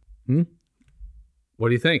Vanilia. What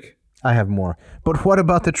do you think? I have more. But what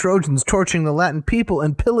about the Trojans torching the Latin people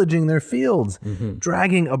and pillaging their fields,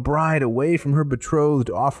 dragging a bride away from her betrothed,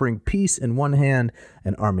 offering peace in one hand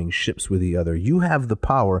and arming ships with the other? You have the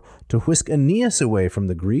power to whisk Aeneas away from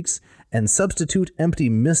the Greeks and substitute empty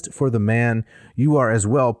mist for the man. You are as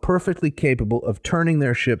well perfectly capable of turning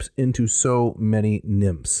their ships into so many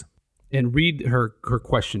nymphs. And read her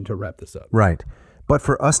question to wrap this up. Right. But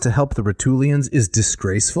for us to help the Rutulians is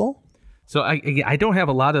disgraceful? So I don't have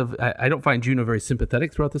a lot of, I don't find Juno very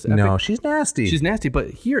sympathetic throughout this epic. No, she's nasty. She's nasty, but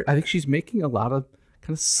here I think she's making a lot of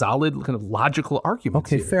kind of solid, kind of logical arguments.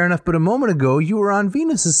 Okay, here. fair enough. But a moment ago, you were on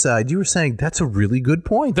Venus's side. You were saying that's a really good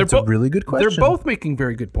point. That's a really good question. They're both making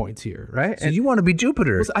very good points here, right? So you want to be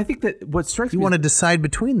Jupiter. Well, I think that what strikes me, you want to decide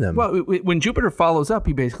between them. Well, when Jupiter follows up,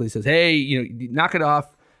 he basically says, "Hey, knock it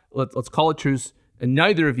off. Let's call a truce." And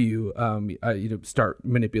neither of you, start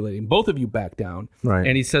manipulating. Both of you back down. Right.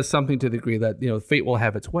 And he says something to the degree that fate will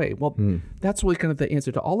have its way. Well, that's really kind of the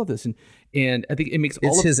answer to all of this, and I think it makes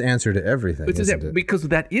it's his answer to everything. Isn't it? Because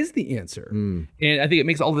that is the answer, and I think it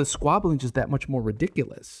makes all of this squabbling just that much more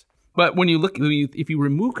ridiculous. But when you look, if you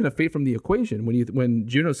remove kind of fate from the equation, when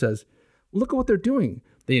Juno says, "Look at what they're doing,"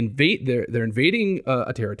 they're invading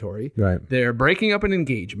a territory. Right. They're breaking up an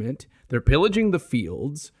engagement. They're pillaging the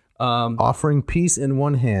fields. Offering peace in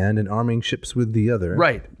one hand and arming ships with the other.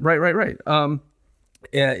 Right.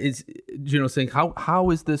 Is Juno saying how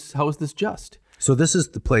is this just? So this is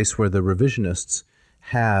the place where the revisionists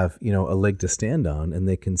have a leg to stand on, and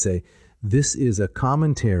they can say this is a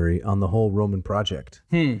commentary on the whole Roman project.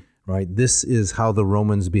 Right. This is how the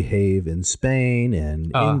Romans behave in Spain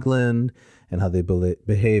and England, and how they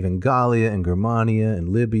behave in Gallia and Germania and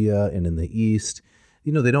Libya and in the East.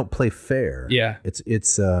 They don't play fair. Yeah.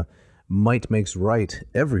 It's might makes right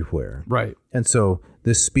everywhere. Right. And so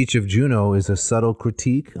this speech of Juno is a subtle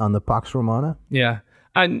critique on the Pax Romana. Yeah.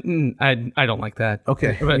 I don't like that.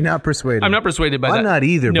 Okay. But You're not persuaded. I'm not persuaded by that. I'm not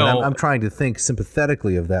either, No. but I'm trying to think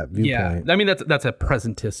sympathetically of that viewpoint. Yeah. I mean, that's a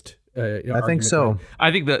presentist I think so. Right?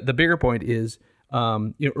 I think the bigger point is,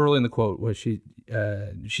 early in the quote was she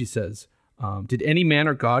says, did any man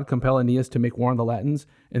or god compel Aeneas to make war on the Latins?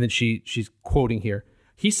 And then she's quoting here,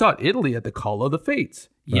 he sought Italy at the call of the fates.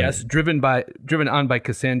 Yes, right. driven on by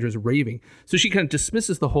Cassandra's raving. So she kind of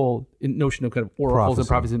dismisses the whole notion of kind of oracles and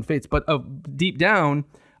prophecies and fates. But deep down,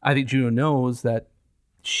 I think Juno knows that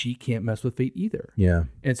she can't mess with fate either. Yeah.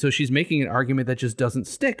 And so she's making an argument that just doesn't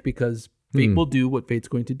stick because fate will do what fate's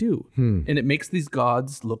going to do. And it makes these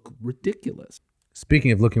gods look ridiculous.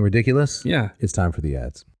 Speaking of looking ridiculous, yeah, it's time for the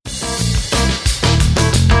ads.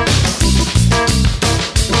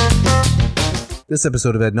 This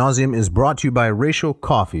episode of Ad Nauseam is brought to you by Ratio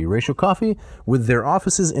Coffee. Ratio Coffee, with their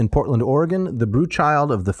offices in Portland, Oregon, the brew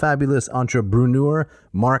child of the fabulous entrepreneur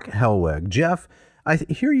Mark Helweg. Jeff, I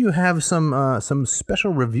hear you have some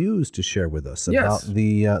special reviews to share with us about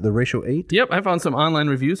the Ratio 8. Yep, I found some online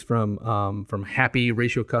reviews from happy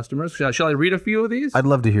Ratio customers. Shall I read a few of these? I'd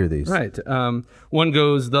love to hear these. Right. One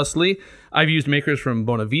goes thusly. I've used makers from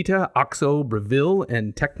Bonavita, Oxo, Breville,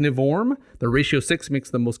 and Technivorm. The Ratio 6 makes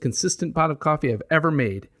the most consistent pot of coffee I've ever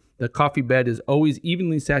made. The coffee bed is always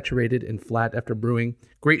evenly saturated and flat after brewing.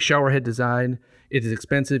 Great showerhead design. It is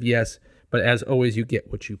expensive, yes, but as always, you get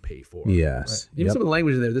what you pay for. Yes. Right? Even some of the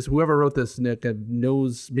language in there. Whoever wrote this, Nick,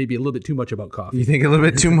 knows maybe a little bit too much about coffee. You think a little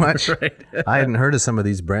bit too much? Right. I hadn't heard of some of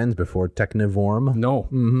these brands before. Technivorm. No.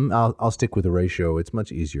 Mm-hmm. I'll stick with the Ratio. It's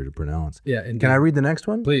much easier to pronounce. Yeah. Indeed. Can I read the next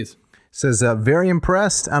one? Please. Says, very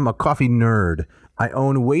impressed. I'm a coffee nerd. I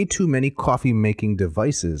own way too many coffee making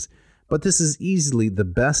devices, but this is easily the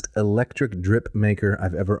best electric drip maker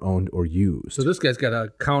I've ever owned or used. So this guy's got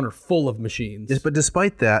a counter full of machines. Yes, but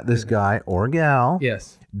despite that, this guy or gal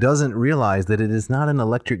doesn't realize that it is not an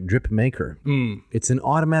electric drip maker. It's an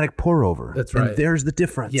automatic pour over. That's right. And there's the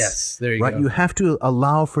difference. Yes, there you go. You have to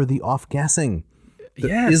allow for the off-gassing.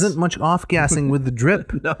 There isn't much off-gassing with the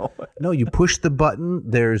drip. No, you push the button.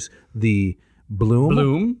 There's the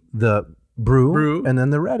bloom, the brew, and then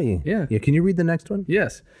the ready. Yeah. Can you read the next one?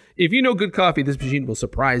 Yes. If you know good coffee, this machine will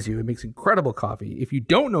surprise you. It makes incredible coffee. If you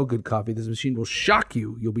don't know good coffee, this machine will shock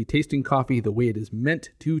you. You'll be tasting coffee the way it is meant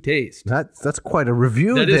to taste. That's quite a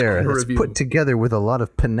review that there. Is quite a it's review. Put together with a lot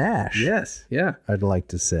of panache. Yes. Yeah. I'd like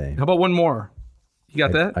to say. How about one more? You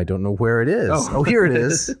got that? I don't know where it is. Oh, here it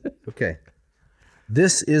is. Okay.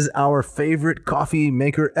 This is our favorite coffee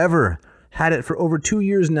maker ever. Had it for over 2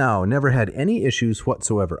 years now. Never had any issues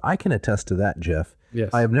whatsoever. I can attest to that, Jeff. Yes.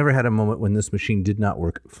 I have never had a moment when this machine did not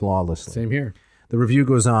work flawlessly. Same here. The review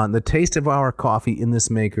goes on. The taste of our coffee in this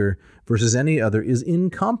maker versus any other is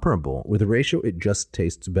incomparable. With a Ratio, it just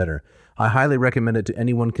tastes better. I highly recommend it to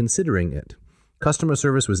anyone considering it. Customer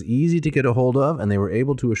service was easy to get a hold of, and they were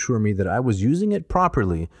able to assure me that I was using it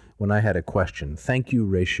properly when I had a question. Thank you,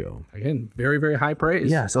 Ratio. Again, very, very high praise.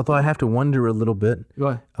 Yes, although I have to wonder a little bit. Go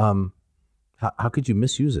ahead. How could you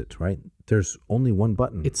misuse it, right? There's only one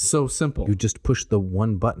button. It's so simple. You just push the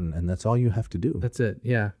one button, and that's all you have to do. That's it.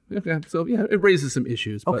 Yeah. Okay. So, it raises some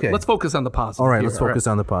issues. But let's focus on the positive. All right, here. let's focus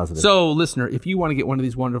on the positive. So, listener, if you want to get one of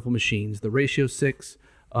these wonderful machines, the Ratio 6,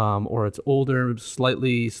 or its older,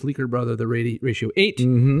 slightly sleeker brother, the Ratio 8.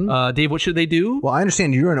 Dave, what should they do? Well, I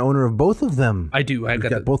understand you're an owner of both of them. I do. I've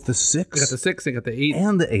got both the 6. I got the 6. I got the 8.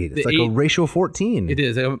 And the 8. It's like a Ratio 14. It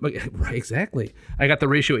is. Right, exactly. I got the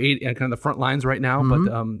Ratio 8 and kind of the front lines right now, but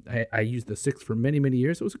I used the 6 for many, many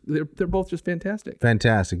years. They're both just fantastic.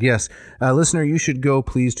 Fantastic. Yes. Listener, you should go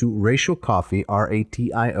please to Ratio Coffee,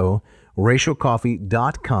 RATIO,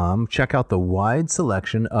 ratiocoffee.com. Check out the wide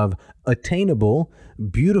selection of attainable,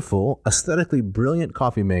 beautiful, aesthetically brilliant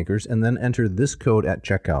coffee makers, and then enter this code at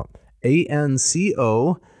checkout.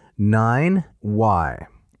 ANCO9Y.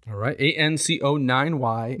 All right.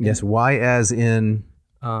 ANCO9Y. Yes, Y as in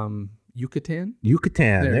Yucatan?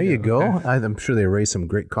 Yucatan. There you go. Okay. I'm sure they raise some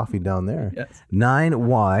great coffee down there. Yes.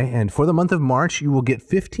 9Y. And for the month of March, you will get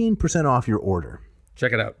 15% off your order.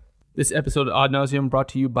 Check it out. This episode of Ad Nauseam brought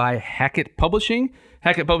to you by Hackett Publishing.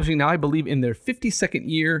 Hackett Publishing now, I believe, in their 52nd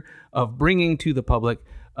year of bringing to the public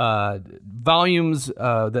volumes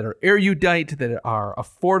that are erudite, that are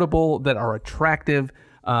affordable, that are attractive.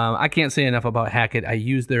 I can't say enough about Hackett. I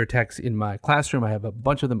use their texts in my classroom. I have a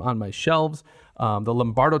bunch of them on my shelves. The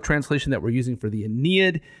Lombardo translation that we're using for the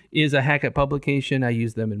Aeneid is a Hackett publication. I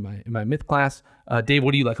use them in my myth class. Dave,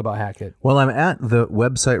 what do you like about Hackett? Well, I'm at the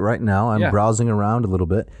website right now. I'm browsing around a little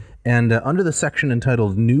bit. And under the section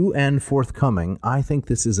entitled New and Forthcoming, I think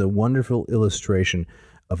this is a wonderful illustration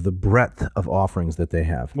of the breadth of offerings that they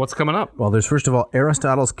have. What's coming up? Well, there's first of all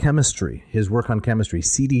Aristotle's Chemistry, his work on chemistry,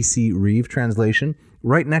 CDC Reeve translation.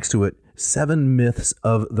 Right next to it, 7 Myths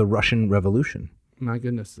of the Russian Revolution. My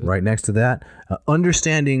goodness. Right next to that,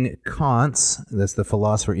 Understanding Kant's, that's the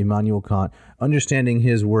philosopher Immanuel Kant, understanding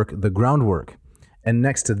his work, The Groundwork. And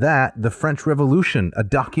next to that, The French Revolution, a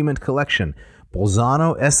document collection.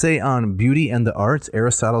 Bolzano, Essay on Beauty and the Arts,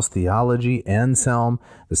 Aristotle's Theology, Anselm,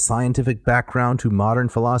 The Scientific Background to Modern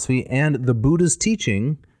Philosophy, and the Buddha's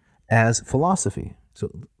Teaching as Philosophy. So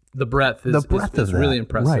the breadth is really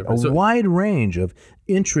impressive. Right, a wide range of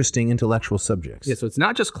interesting intellectual subjects. Yeah, so it's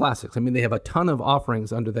not just classics. I mean, they have a ton of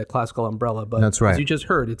offerings under that classical umbrella, but that's right. As you just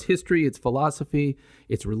heard, it's history, it's philosophy,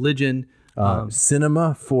 it's religion.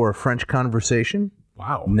 Cinema for French Conversation.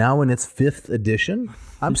 Wow. Now in its 5th edition.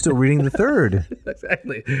 I'm still reading the 3rd.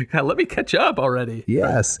 Exactly. God, let me catch up already.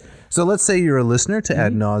 Yes. So let's say you're a listener to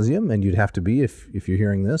Ad Nauseam, and you'd have to be if you're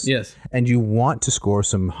hearing this. Yes. And you want to score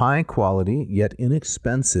some high quality yet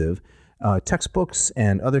inexpensive textbooks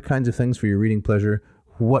and other kinds of things for your reading pleasure,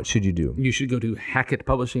 what should you do? You should go to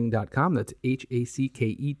hackettpublishing.com. That's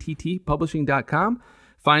HACKETT publishing.com.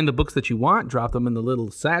 Find the books that you want, drop them in the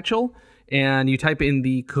little satchel, and you type in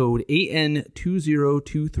the code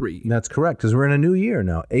AN2023. That's correct, because we're in a new year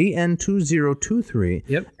now. AN2023.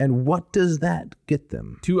 Yep. And what does that get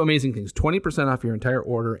them? 2 amazing things. 20% off your entire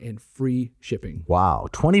order and free shipping. Wow,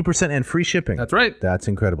 20% and free shipping. That's right. That's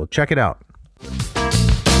incredible. Check it out.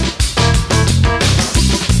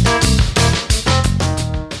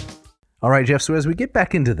 All right, Jeff, so as we get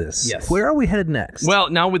back into this, Yes. where are we headed next?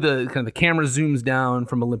 Well, now with the kind of the camera zooms down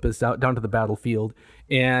from Olympus out down to the battlefield,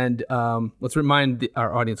 and let's remind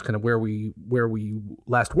our audience kind of where we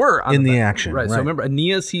last were on In the battle. action, Right. So right. remember,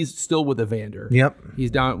 Aeneas, he's still with Evander. Yep.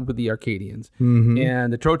 He's down with the Arcadians,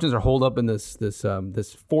 and the Trojans are holed up in this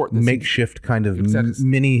fort. This Makeshift kind of Exactly.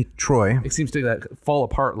 mini Troy. It seems to fall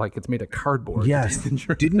apart like it's made of cardboard. Yes.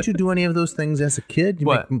 Didn't you do any of those things as a kid? You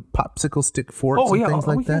What? make popsicle stick forts and things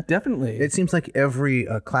like that? Definitely. It seems like every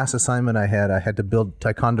class assignment I had to build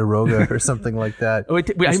Ticonderoga or something like that.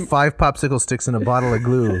 Just 5 popsicle sticks and a bottle of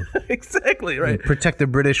glue. Exactly right. Protect the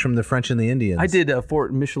British from the French and the Indians. I did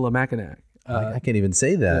Fort Michilimackinac. I can't even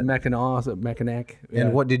say that. Mackinac. Yeah.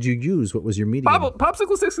 And what did you use? What was your medium?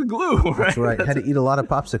 Popsicle sticks and glue. Right. That's right. Had to eat a lot of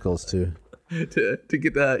popsicles to to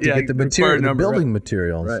get the get the material, the building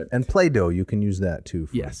materials, Right. and Play-Doh. You can use that too.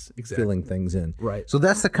 For Yes, exactly. filling things in. Right. So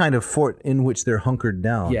that's the kind of fort in which they're hunkered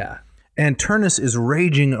down. Yeah. And Turnus is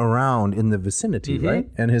raging around in the vicinity, right?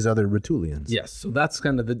 And his other Rutulians. Yes. So that's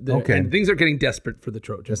kind of the Okay. and things are getting desperate for the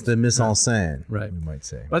Trojans. That's the mise en scène, Right. we might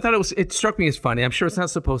say. But I thought it struck me as funny. I'm sure it's not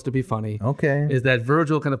supposed to be funny. Okay. Is that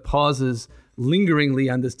Virgil kind of pauses lingeringly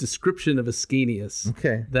on this description of Ascanius.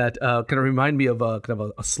 Okay. That kind of remind me of a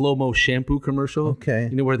slow-mo shampoo commercial. Okay.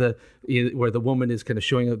 You know, where the woman is kind of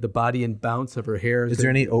showing the body and bounce of her hair. Is there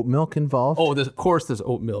any oat milk involved? Oh, of course there's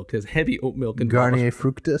oat milk. There's heavy oat milk involved. Garnier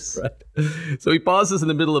Fructus? Right. So he pauses in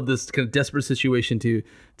the middle of this kind of desperate situation to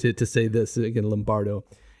say this again, Lombardo.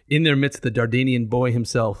 In their midst, the Dardanian boy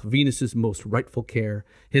himself, Venus's most rightful care,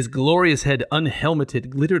 his glorious head unhelmeted,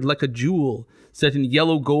 glittered like a jewel set in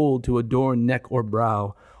yellow gold to adorn neck or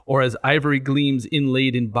brow, or as ivory gleams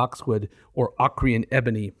inlaid in boxwood or Ocrian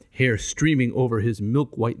ebony, hair streaming over his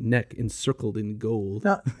milk-white neck encircled in gold.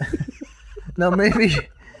 Now maybe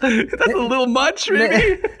That's a little much,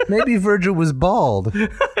 maybe. maybe Virgil was bald.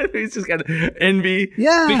 He's just got envy,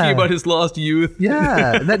 Yeah. thinking about his lost youth.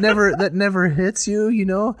 Yeah, that never hits you, you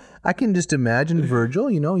know. I can just imagine Virgil,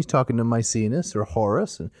 you know, he's talking to Maecenas or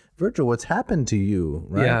Horace, and Virgil, what's happened to you,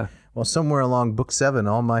 right? Yeah. Well, somewhere along book 7,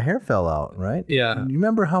 all my hair fell out, right? Yeah. You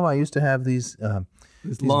remember how I used to have these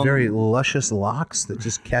long- very luscious locks that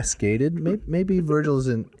just cascaded? Maybe Virgil's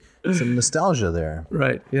in some nostalgia there.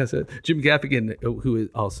 Right. Yes. Jim Gaffigan, who is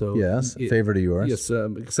also Yes, a favorite of yours. Yes,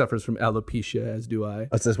 suffers from alopecia, as do I.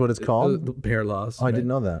 Is that what it's called? The hair loss. Oh, I didn't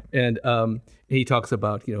know that. And he talks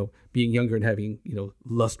about being younger and having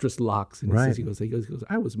lustrous locks. And Right. he goes,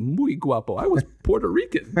 I was muy guapo. I was Puerto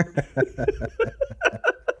Rican.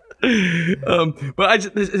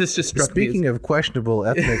 But this just struck me. Speaking of questionable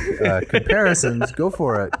ethnic comparisons, go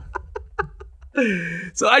for it.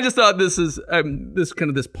 So I just thought this is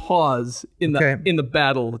this pause in Okay. the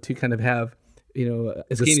battle to kind of have Ascanius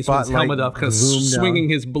with his spotlight helmet up, kind of zoom down. swinging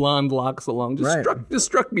his blonde locks along. Right. Just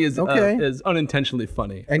struck me as Okay. as unintentionally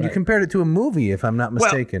funny. And you compared it to a movie, if I'm not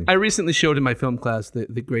mistaken. Well, I recently showed in my film class the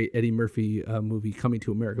great Eddie Murphy movie Coming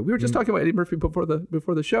to America. We were just talking about Eddie Murphy before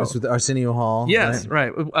the show. That's with Arsenio Hall. Yes,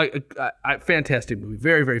 right. Fantastic movie,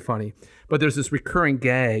 very very funny. But there's this recurring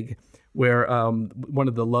gag where one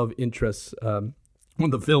of the love interests, one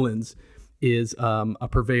of the villains, is a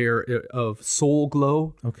purveyor of Soul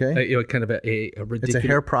Glow. Okay. Kind of a ridiculous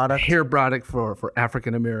hair product? Hair product for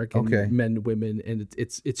African American Okay. men and women, and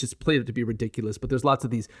it's just played to be ridiculous. But there's lots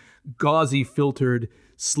of these gauzy filtered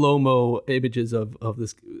slow-mo images of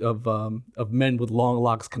men with long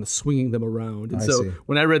locks kind of swinging them around. And I so see.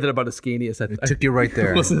 when I read that about Ascanius, I Took you right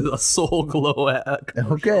there. it was a Soul Glow ad.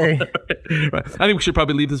 Okay. Right. I think we should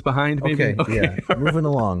probably leave this behind. Maybe. Okay. Yeah. Moving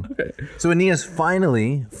along. So Aeneas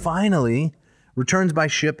finally returns by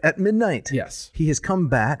ship at midnight. Yes. He has come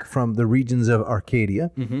back from the regions of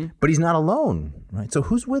Arcadia, but he's not alone, right? So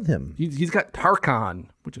who's with him? He's got Tarchon,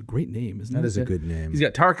 which is a great name, isn't it? That is a good name. He's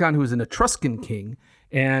got Tarchon, who is an Etruscan king,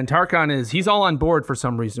 and Tarchon he's all on board for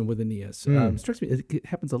some reason with Aeneas. Strikes me it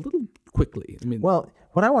happens a little quickly. I mean, Well,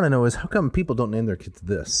 what I want to know is how come people don't name their kids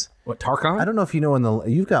this? what Tarchon? I don't know if you know,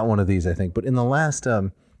 you've got one of these, I think, but in the last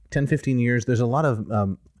 10, 15 years, there's a lot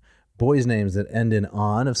of boys' names that end in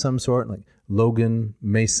 "on" of some sort, like Logan,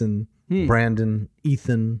 Mason, Brandon,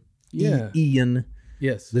 Ethan, Yeah. Ian.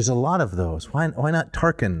 Yes. There's a lot of those. Why not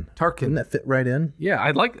Tarkin? Tarkin. Wouldn't that fit right in? Yeah,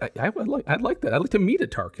 I'd like that. I'd like to meet a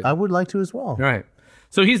Tarkin. I would like to as well. Right.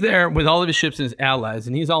 So he's there with all of his ships and his allies,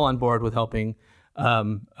 and he's all on board with helping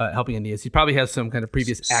Aeneas. He probably has some kind of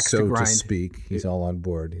previous axe to grind. So to speak, he's all on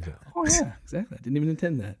board. Oh yeah, exactly. I didn't even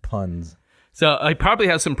intend that. Puns. So he probably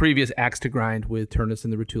has some previous axe to grind with Turnus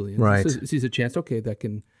and the Rutulians. Right. So sees a chance. Okay, I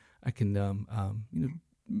can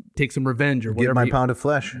take some revenge or whatever. Get my pound of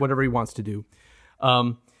flesh. Whatever he wants to do.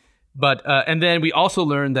 But then we also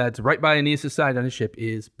learn that right by Aeneas' side on his ship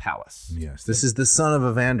is Pallas. Yes, this is the son of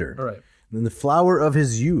Evander. All right. And the flower of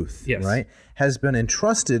his youth, Yes. right, has been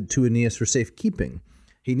entrusted to Aeneas for safekeeping.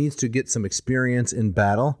 He needs to get some experience in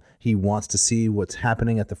battle. He wants to see what's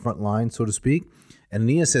happening at the front line, so to speak. And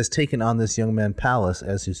Aeneas has taken on this young man Pallas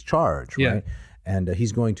as his charge, right? And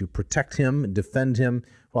he's going to protect him, defend him,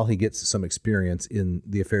 while he gets some experience in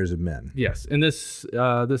the affairs of men. Yes, and this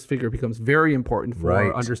figure becomes very important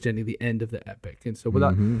for understanding the end of the epic. And so,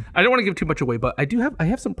 without, I don't want to give too much away, but I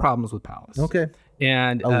have some problems with Pallas. Okay,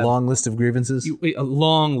 and a long list of grievances. A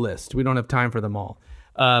long list. We don't have time for them all.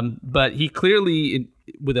 But he clearly,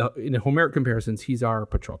 in Homeric comparisons, he's our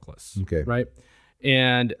Patroclus. Okay, right.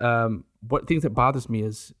 And what things that bothers me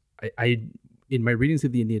is I in my readings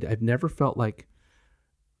of the Aeneid, I've never felt like,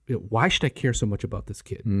 why should I care so much about this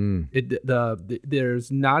kid?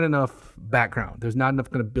 There's not enough background. There's not enough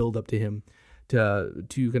kind of build up to him to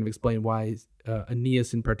kind of explain why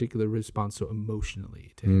Aeneas in particular responds so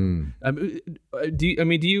emotionally to him. Do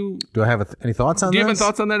I have any thoughts on that? Do you have any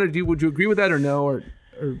thoughts on that, or would you agree with that, or no?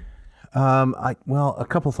 Well, a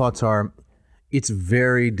couple thoughts are, it's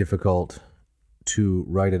very difficult to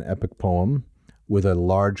write an epic poem with a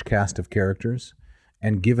large cast of characters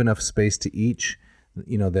and give enough space to each,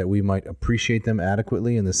 that we might appreciate them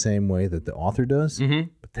adequately in the same way that the author does.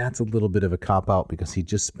 But that's a little bit of a cop-out because he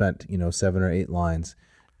just spent, 7 or 8 lines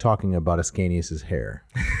talking about Ascanius's hair.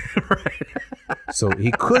 Right. So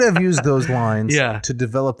he could have used those lines Yeah. to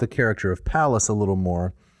develop the character of Pallas a little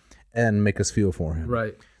more and make us feel for him.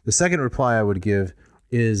 Right. The second reply I would give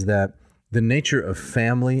is that the nature of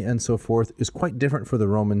family and so forth is quite different for the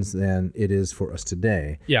Romans than it is for us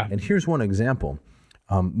today. Yeah. And here's one example.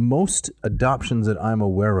 Most adoptions that I'm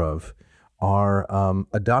aware of are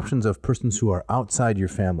adoptions of persons who are outside your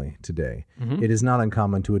family today. It is not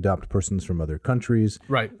uncommon to adopt persons from other countries,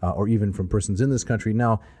 Right. Or even from persons in this country.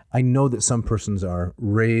 Now, I know that some persons are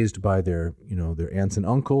raised by their aunts and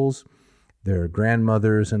uncles, their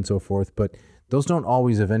grandmothers, and so forth, but those don't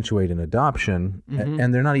always eventuate in adoption,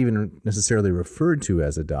 and they're not even necessarily referred to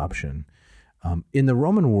as adoption. In the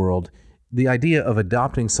Roman world, the idea of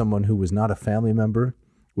adopting someone who was not a family member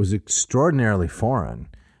was extraordinarily foreign,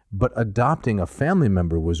 but adopting a family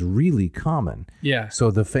member was really common. Yeah. So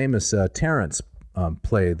the famous Terence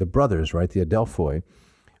play, The Brothers, right, the Adelphoi,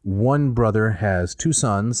 one brother has 2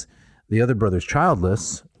 sons, the other brother's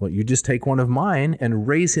childless. Well, you just take one of mine and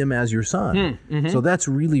raise him as your son. So that's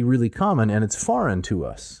really, really common, and it's foreign to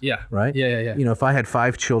us. Yeah. Right? Yeah. If I had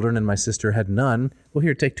 5 children and my sister had none, well,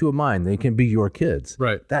 here, take 2 of mine. They can be your kids.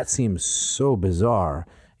 Right. That seems so bizarre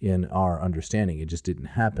in our understanding. It just didn't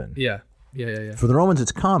happen. Yeah. For the Romans,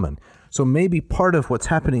 it's common. So maybe part of what's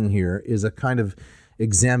happening here is a kind of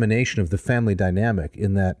examination of the family dynamic,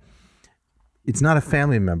 in that it's not a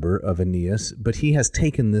family member of Aeneas, but he has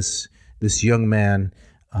taken this young man,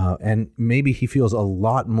 and maybe he feels a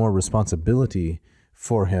lot more responsibility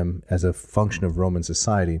for him as a function of Roman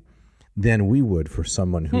society than we would for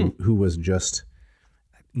someone who was just,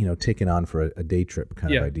 taken on for a day trip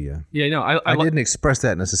kind of idea. Yeah, no, I didn't express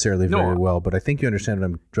that necessarily very well, but I think you understand what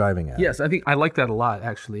I'm driving at. Yes, I think I like that a lot,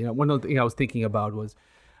 actually. One of the things I was thinking about was,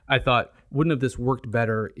 I thought, wouldn't have this worked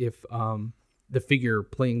better if the figure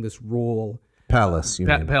playing this role, Pallas, you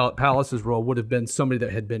mean. Pallas's role, would have been somebody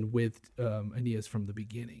that had been with Aeneas from the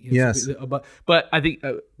beginning. Yes. But I think,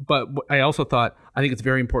 but I also thought, I think it's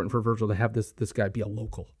very important for Virgil to have this guy be a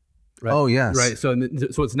local. Right? Oh yes, right. So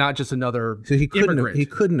it's not just another. So he immigrant.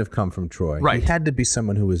 couldn't have come from Troy. Right. He had to be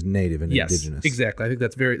someone who was native and Yes, indigenous. exactly. I think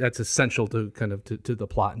that's essential to kind of to the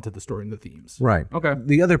plot and to the story and the themes. Right. Okay.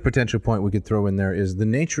 The other potential point we could throw in there is the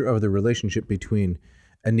nature of the relationship between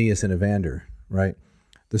Aeneas and Evander. Right.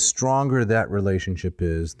 The stronger that relationship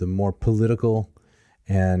is, the more political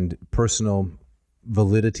and personal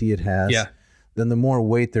validity it has. Yeah. Then the more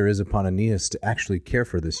weight there is upon Aeneas to actually care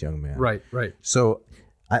for this young man. Right. So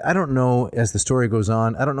I don't know, as the story goes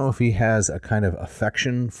on, I don't know if he has a kind of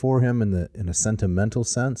affection for him in a sentimental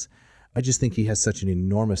sense. I just think he has such an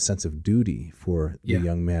enormous sense of duty for the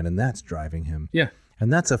young man, and that's driving him. Yeah.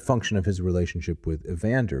 And that's a function of his relationship with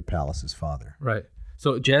Evander, Pallas's father. Right.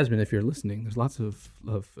 So Jasmine, if you're listening, there's lots of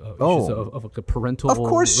Oh. issues of a parental. Of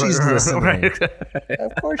course she's listening. Right.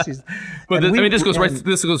 Of course she's. But And this goes right.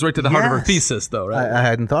 This goes right to the heart of her Yes. thesis, though, right? I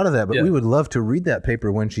hadn't thought of that, but Yeah. we would love to read that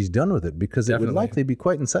paper when she's done with it because it would Definitely. likely be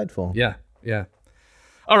quite insightful. Yeah.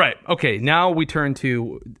 All right. Okay. Now we turn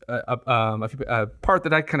to a part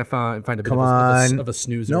that I kind of find a bit Come of on. a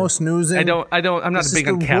snoozer. No snoozing. I'm not This big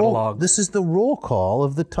is on the catalogs. This is the roll call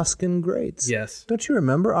of the Tuscan greats. Yes. Don't you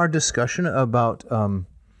remember our discussion about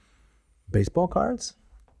baseball cards?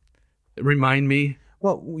 Remind me.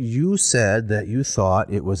 Well, you said that you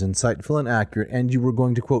thought it was insightful and accurate, and you were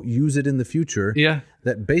going to, quote, use it in the future, Yeah.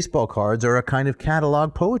 that baseball cards are a kind of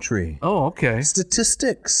catalog poetry. Oh, okay.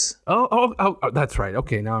 Statistics. Oh, that's right.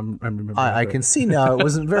 Okay, now I'm remembering. I can see now it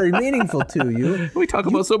wasn't very meaningful to you. We talk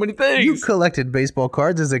about so many things. You collected baseball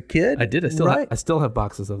cards as a kid. I did. I still have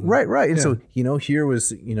boxes of them. Right. And so, here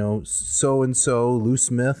was, so-and-so, Lou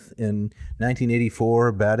Smith in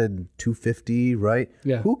 1984 batted 250, right?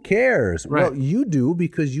 Yeah. Who cares? Right. Well, you do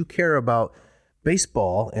because you care about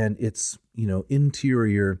baseball and its,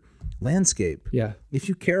 interior landscape. Yeah. If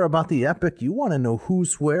you care about the epic, you want to know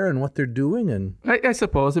who's where and what they're doing. And I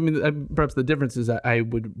suppose. I mean, perhaps the difference is I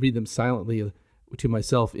would read them silently to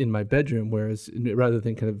myself in my bedroom, whereas rather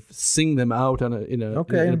than kind of sing them out in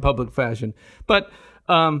a public fashion. But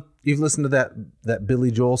you've listened to that Billy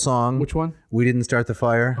Joel song? which one? We Didn't Start the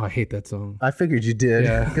Fire? Oh, I hate that song. I figured you did.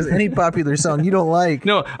 Yeah. Because any popular song you don't like.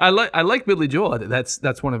 No, I like Billy Joel.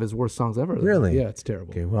 That's one of his worst songs ever. Really? Yeah, it's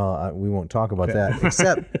terrible. Okay, well, we won't talk about that.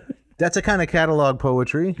 Except that's a kind of catalog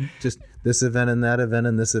poetry. Just this event and that event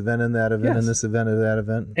and this event and that event Yes. and this event and that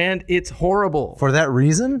event. And it's horrible. For that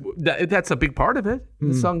reason? That's a big part of it.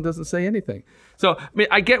 The song doesn't say anything. So I mean,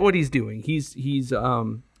 I get what he's doing. He's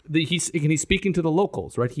speaking to the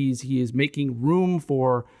locals, right? He is making room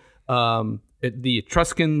for the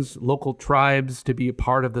Etruscans, local tribes, to be a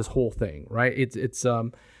part of this whole thing, right?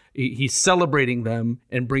 He's celebrating them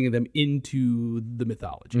and bringing them into the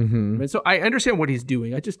mythology. Right? So I understand what he's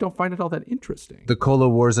doing. I just don't find it all that interesting. The Cola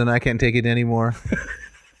Wars and I Can't Take It Anymore.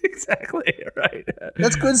 Exactly, right.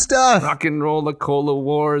 That's good stuff. Rock and roll, the Cola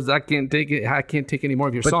Wars. I can't take it. I can't take any more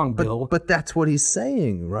of your song, Bill. But that's what he's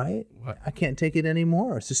saying, right? I can't take it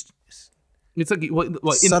anymore. It's just It's like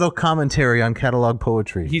subtle commentary on catalog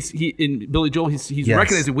poetry. in Billy Joel, he's Yes.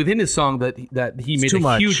 recognizing within his song that he made too a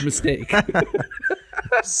much. huge mistake.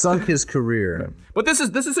 Sunk his career. But this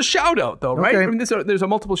is a shout out though, right? Okay. I mean, there's a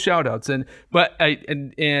multiple shout outs, and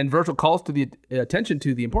Virgil calls to the attention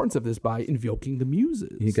to the importance of this by invoking the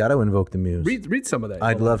muses. You got to invoke the muse. Read some of that.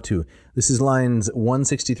 I'd love to. This is lines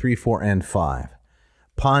 163, 4, and 5.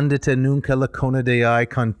 Pandita nunca lacona deai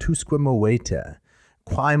cantusque movete,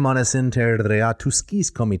 quae manus inter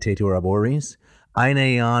reatuscis comitetur aboris,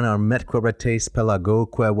 aenean armetqueretes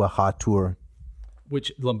pelagoque vahatur.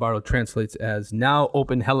 which Lombardo translates as, "Now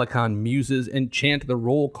open Helicon muses and chant the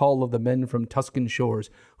roll call of the men from Tuscan shores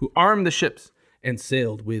who armed the ships and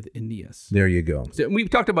sailed with Aeneas." There you go. So we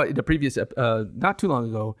talked about in the previous, not too long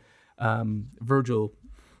ago, Virgil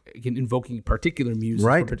again, invoking particular muses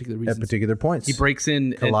Right. for particular reasons. At particular points. He breaks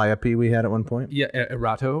in, Calliope we had at one point.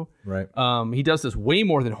 Erato. Right. He does this way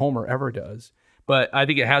more than Homer ever does, but I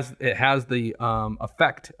think it has the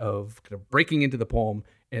effect of kind of breaking into the poem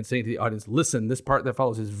and saying to the audience, "Listen, this part that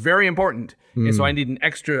follows is very important, and so I need an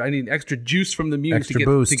extra juice from the muse Extra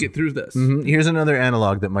boost. to get through this." Mhm. Here's another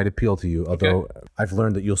analog that might appeal to you, although I've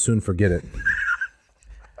learned that you'll soon forget it.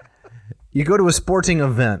 You go to a sporting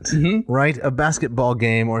event, right? A basketball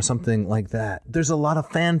game or something like that. There's a lot of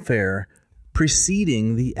fanfare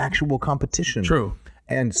preceding the actual competition. True.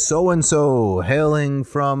 And so, hailing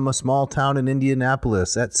from a small town in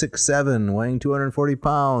Indianapolis at 6'7", weighing 240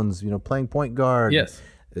 pounds, playing point guard. Yes.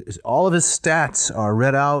 All of his stats are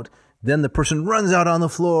read out. Then the person runs out on the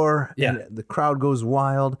floor, and the crowd goes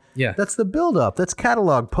wild. Yeah. That's the build-up. That's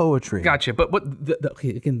catalog poetry. Gotcha. But what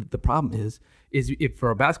the problem is if for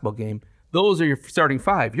a basketball game, those are your starting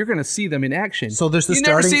five. You're going to see them in action. So there's the you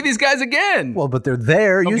never starting- see these guys again. Well, but they're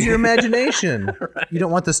there. Use your imagination. You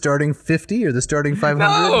don't want the starting 50 or the starting 500?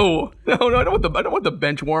 no, I don't want the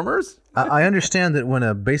bench warmers. I understand that when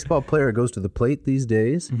a baseball player goes to the plate these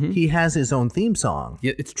days, he has his own theme song.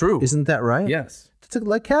 Yeah, it's true. Isn't that right? Yes. It's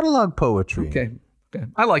like catalog poetry. Okay.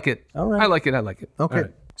 I like it. All right. I like it. Okay. All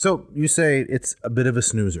right. So you say it's a bit of a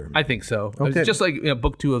snoozer. I think so. Okay. It's just like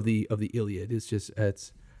book 2 of the Iliad. It's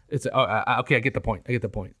okay. I get the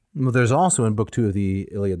point. Well, there's also in book 2 of the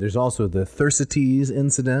Iliad, there's also the Thersites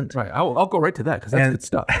incident. Right. I'll go right to that because that's And- good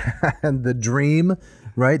stuff. And the dream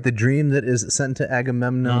right? The dream that is sent to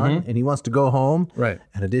Agamemnon, and he wants to go home. Right.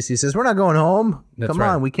 And Odysseus says, "We're not going home. That's Come right.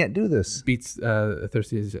 on, we can't do this." Beats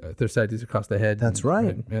Thersites across the head. That's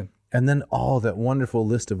right. Yeah. And then that wonderful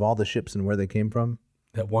list of all the ships and where they came from.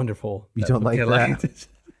 That wonderful. You don't like that?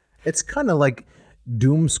 It's kind of like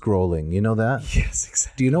doom scrolling. You know that? Yes,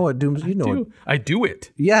 exactly. Do you know what doom? You know. I do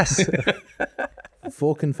it. Yes.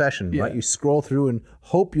 Full confession, right? You scroll through and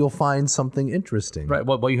hope you'll find something interesting. Right.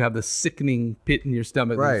 Well, you have the sickening pit in your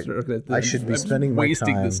stomach. Right. I should be spending my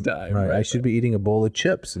wasting time. this time. Right. I should be eating a bowl of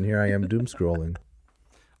chips, and here I am doom scrolling.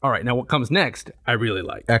 All right. Now, what comes next? I really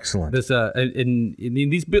like. Excellent. This in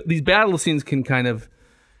these battle scenes can kind of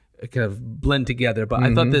blend together. But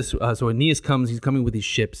I thought this. So Aeneas comes. He's coming with these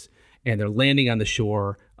ships, and they're landing on the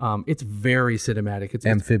shore. It's very cinematic. It's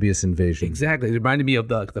Amphibious invasion. exactly. It reminded me of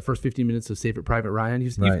the first 15 minutes of Saving Private Ryan.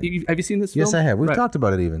 Right. Have you seen this film? Yes, I have. We've Right. talked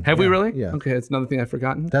about it even. Have we really? Yeah. Okay, it's another thing I've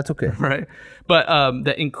forgotten. That's okay. Right. But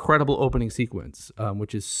the incredible opening sequence,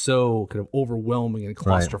 which is so kind of overwhelming and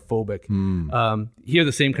claustrophobic. Here,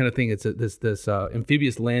 the same kind of thing. It's this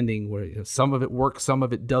amphibious landing where some of it works, some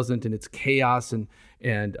of it doesn't, and it's chaos and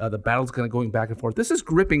the battle's kind of going back and forth. This is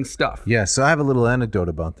gripping stuff. Yeah, so I have a little anecdote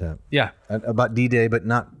about that. Yeah. About D-Day, but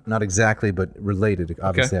not exactly, but related.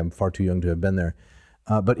 Obviously, I'm far too young to have been there.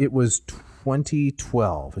 But it was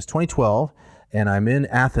 2012. It's 2012, and I'm in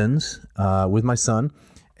Athens with my son,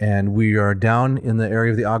 and we are down in the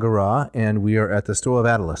area of the Agora, and we are at the Stoa of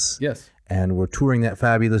Attalus. Yes. And we're touring that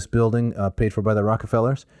fabulous building paid for by the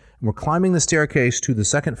Rockefellers. And we're climbing the staircase to the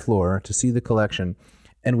second floor to see the collection,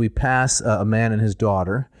 and we pass a man and his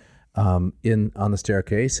daughter on the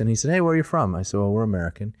staircase, and he said, "Hey, where are you from?" I said, "Well, we're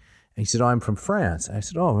American." And he said, "Oh, I'm from France." I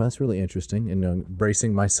said, "Oh, well, that's really interesting." And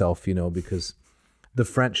bracing myself, because the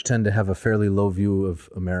French tend to have a fairly low view of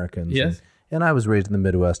Americans. Yes. And I was raised in the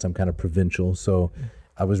Midwest. I'm kind of provincial, so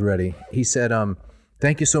I was ready. He said,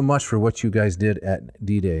 "Thank you so much for what you guys did at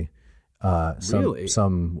D-Day Really?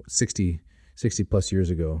 some 60 plus years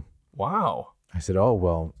ago." Wow. I said, "Oh,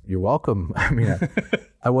 well, you're welcome." I mean,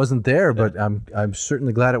 I wasn't there, but I'm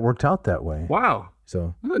certainly glad it worked out that way. Wow.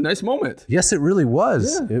 So, What a nice moment. yes, it really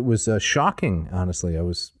was. Yeah. It was shocking, honestly. It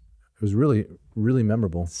was really, really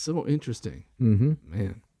memorable. So interesting. Mm-hmm.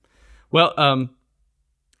 Man. Well,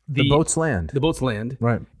 The boats land. The boats land.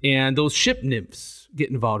 Right. And those ship nymphs get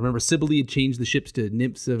involved. Remember, Cybele had changed the ships to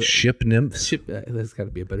nymphs of Ship nymphs. There's got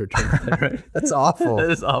to be a better term for that, right? That's awful.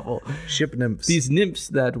 That is awful. Ship nymphs. These nymphs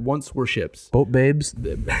that once were ships. boat babes.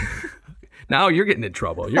 Now you're getting in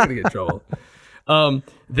trouble. You're gonna get in trouble.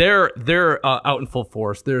 They're out in full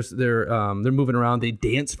force. They're moving around. They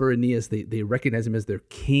dance for Aeneas. They recognize him as their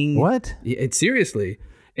king. What? It's seriously.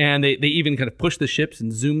 And they even kind of push the ships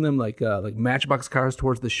and zoom them like matchbox cars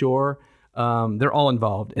towards the shore. They're all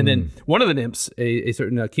involved. And then one of the nymphs, a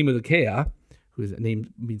certain Kimolokea, whose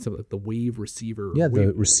name means something like the wave receiver. Yeah,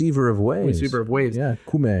 the receiver of waves. Receiver of waves. Yeah,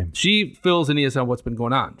 Kume. She fills Aeneas on what's been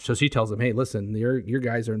going on. So she tells him, "Hey, listen, your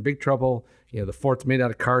guys are in big trouble. The fort's made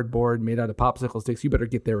out of cardboard, made out of popsicle sticks. You better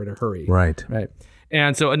get there in a hurry." Right. Right.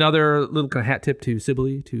 And so another little kind of hat tip to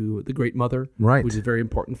Cybele, to the Great Mother, Right. which is very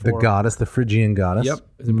important for The goddess, the Phrygian goddess. Yep,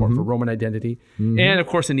 it's important for Roman identity. And of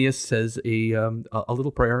course, Aeneas says a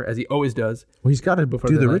little prayer, as he always does. Well, he's got to do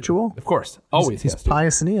the night. ritual. Of course, always. He's has to.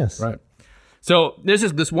 pious Aeneas. Right. So there's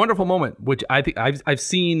this wonderful moment, which I think I've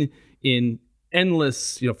seen in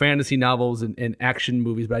endless fantasy novels and action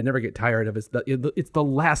movies, but I never get tired of. It's the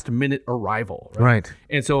last minute arrival. Right.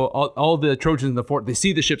 And so all the Trojans in the fort, they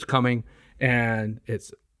see the ships coming, and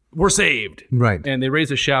we're saved. Right. And they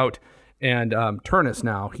raise a shout, and Turnus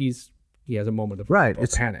now he has a moment of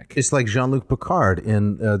panic. It's like Jean-Luc Picard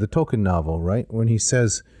in the Tolkien novel, right? When he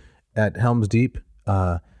says at Helm's Deep,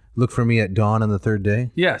 "Look for me at dawn on the third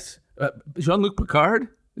day." Yes. Jean-Luc Picard?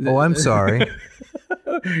 Oh, I'm sorry.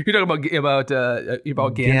 You're talking about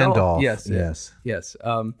Gandalf? Gandalf. Yes.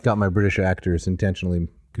 Got my British actors intentionally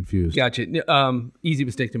confused. Gotcha. Easy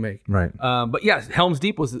mistake to make. Right. But yes, Helm's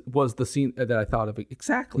Deep was the scene that I thought of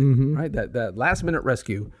exactly. Right. That last minute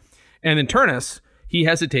rescue, and then Turnus, he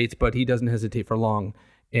hesitates, but he doesn't hesitate for long.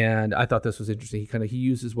 And I thought this was interesting. He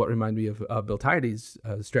uses what reminded me of Miltiades'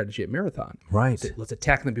 strategy at Marathon. Right. Let's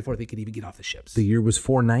attack them before they could even get off the ships. The year was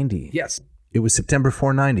 490. Yes. It was September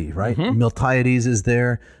 490, right? Miltiades is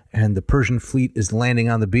there, and the Persian fleet is landing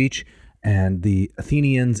on the beach, and the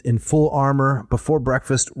Athenians in full armor before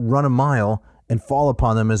breakfast run a mile and fall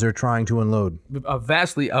upon them as they're trying to unload.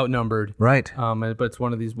 Vastly outnumbered. Right. But it's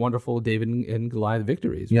one of these wonderful David and Goliath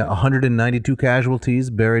victories. Yeah, 192 casualties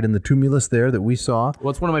buried in the tumulus there that we saw. Well,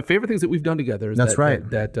 it's one of my favorite things that we've done together. Is That's right.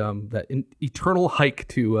 That eternal hike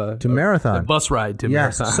to Marathon. a bus ride to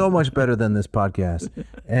Yes, Marathon. so much better than this podcast.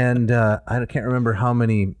 And I can't remember how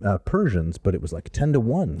many Persians, but it was like 10 to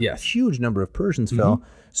 1. Yes. Huge number of Persians fell,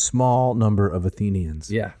 small number of Athenians.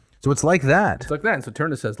 Yeah. So it's like that. It's like that. And so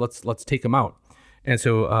Turnus says, let's take him out. And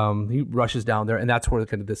so he rushes down there, and that's where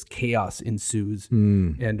kind of this chaos ensues.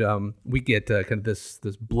 And we get kind of this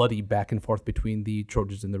bloody back and forth between the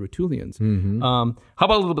Trojans and the Rutulians. How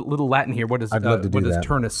about a little Latin here? What does I'd love to do what does that.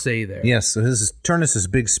 Turnus say there? Yes, so this is Turnus's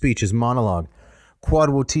big speech, his monologue. Quod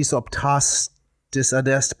votis optastis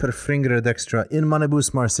adest per fringere dextra in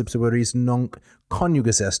manibus marsipseveris nunc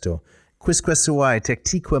conjugus esto, quisque suae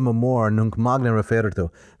tectique memor nunc magna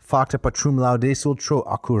referto, facta patrum laudesul tro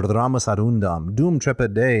accurdramus ad undam, dum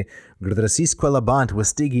trepide gradrasisque labant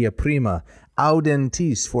vestigia prima,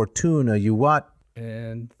 audentis fortuna juvat.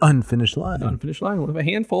 And Unfinished line. unfinished line, one of a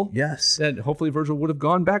handful. Yes. That hopefully Virgil would have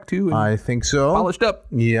gone back to and I think so. polished up.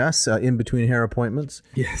 Yes, in between hair appointments.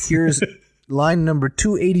 Yes. Here's line number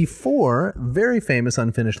 284, very famous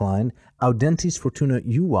unfinished line, audentis fortuna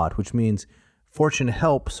juvat, which means fortune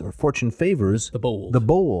helps or fortune favors The bold. The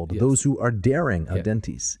bold, those who are daring,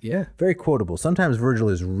 audentis. Yeah. Very quotable. Sometimes Virgil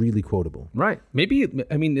is really quotable. Right. Maybe,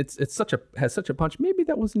 I mean, it's has such a punch. Maybe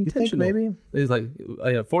that was intentional. maybe? It's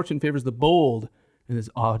like fortune favors the bold, and his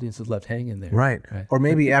audience is left hanging there. Right. Or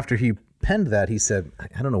maybe after he penned that, he said,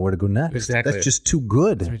 I don't know where to go next. Exactly. That's just too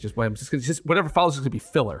good. I'm just whatever follows is going to be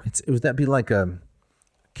filler. Would that be like a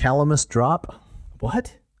calamus drop?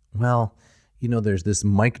 What? Well, you know, there's this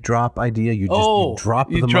mic drop idea. You just you drop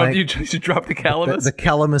the mic. You drop the calamus. The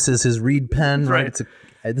calamus is his reed pen, right?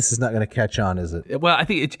 Right. This is not going to catch on, is it? Well, I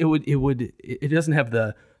think it doesn't have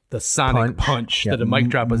the sonic punch Yeah, that a mic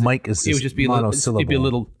drop was. mic is it would just just be a little, it'd be a monosyllable.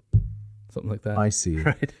 little something like that. I see.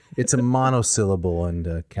 Right. It's a monosyllable, and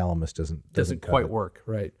calamus doesn't Doesn't cut quite it. work,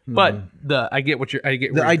 right? But I get what you're. I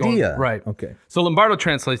get The where you're going. idea. right? Okay. So Lombardo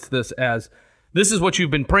translates this as, "This is what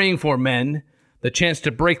you've been praying for, men. The chance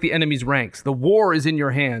to break the enemy's ranks. The war is in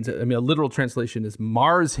your hands." I mean, a literal translation is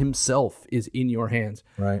Mars himself is in your hands.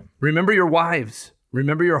 Right. Remember your wives.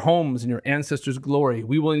 Remember your homes and your ancestors' glory.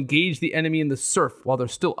 We will engage the enemy in the surf while they're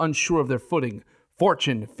still unsure of their footing.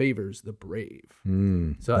 Fortune favors the brave.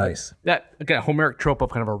 So nice. that again, a Homeric trope of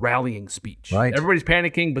kind of a rallying speech. Right. Everybody's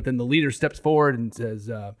panicking, but then the leader steps forward and says,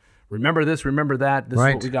 "Remember this. Remember that. This is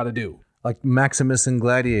Right. what we got to do." Like Maximus in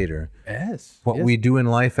Gladiator. Yes. What yes. we do in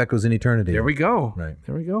life echoes in eternity. There we go. Right.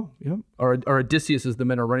 There we go. Yeah. Or Odysseus as the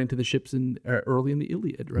men are running to the ships in early in the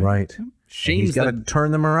Iliad. Right. Right. Yeah. And Shames he's got to them.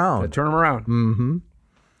 turn them around. Turn them around. Mm-hmm.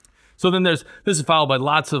 So then this is followed by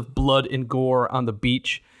lots of blood and gore on the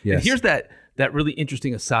beach. Yes. And here's that really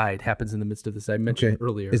interesting aside happens in the midst of this. I mentioned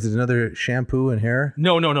earlier. Is it another shampoo and hair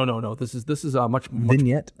No. This is much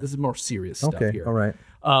vignette? This is more serious stuff Okay. here. All right.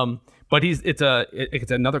 But it's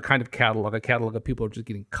another kind of catalog, a catalog of people who are just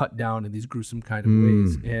getting cut down in these gruesome kind of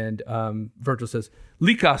ways. And Virgil says,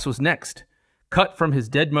 Lycos was next. Cut from his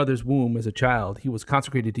dead mother's womb as a child, he was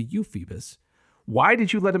consecrated to you, Phoebus. Why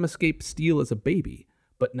did you let him escape steel as a baby,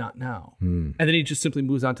 but not now? And then he just simply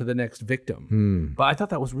moves on to the next victim. But I thought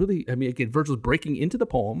that was really, I mean, again, Virgil's breaking into the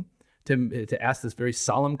poem to ask this very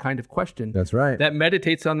solemn kind of question. That's right. That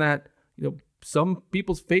meditates on that, some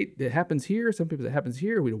people's fate that happens here, some people that happens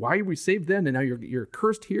here. Why were we saved then, and now you're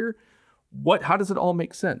cursed here? How does it all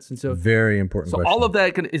make sense? And so, Very important question. all of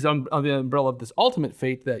that is on the umbrella of this ultimate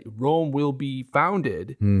fate that Rome will be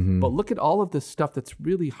founded. But look at all of this stuff that's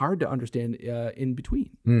really hard to understand in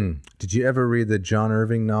between. Did you ever read the John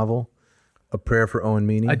Irving novel, A Prayer for Owen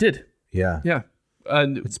Meany? I did, Yeah. yeah.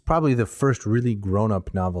 It's probably the first really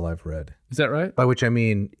grown-up novel I've read. Is that right? By which I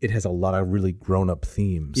mean it has a lot of really grown-up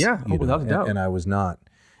themes. Yeah, without a doubt. And I was not.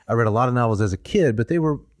 I read a lot of novels as a kid, but they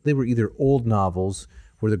were either old novels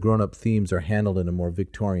where the grown-up themes are handled in a more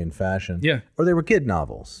Victorian fashion. Yeah. Or they were kid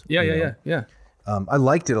novels. Yeah, you yeah, know. yeah. I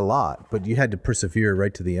liked it a lot, but you had to persevere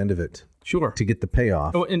right to the end of it Sure. to get the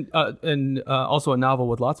payoff. Oh, and also a novel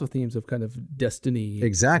with lots of themes of kind of destiny.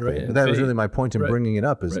 Exactly. right, and That was fate. really my point in Right. bringing it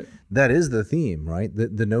up. Is Right. that is the theme, right?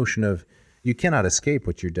 The notion of you cannot escape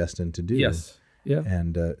what you're destined to do. Yes. Yeah.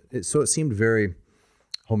 And so it seemed very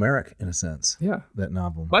Homeric in a sense. Yeah. That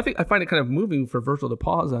novel. But I find it kind of moving for Virgil to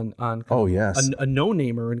pause on kind Oh, of yes. a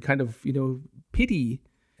no-namer and kind of pity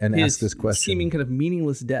And his ask this question. seeming kind of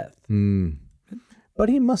meaningless death. But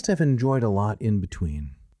he must have enjoyed a lot in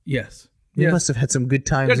between. Yes. He Yes. must have had some good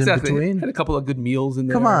times Exactly. in between. Had a couple of good meals in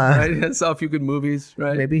there. Come on. Right? Saw a few good movies.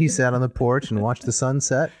 Right. Maybe he sat on the porch and watched the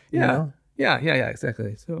sunset. Yeah. You know? Yeah,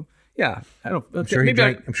 exactly. So, yeah, I don't. Okay, I'm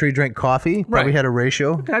sure he drank coffee. Probably Right. had a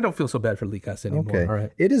ratio. I don't feel so bad for Likas anymore. Okay. All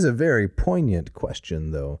right. It is a very poignant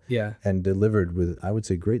question, though. Yeah. And delivered with, I would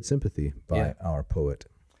say, great sympathy by our poet.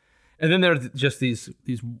 And then there's just these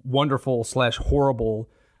wonderful / horrible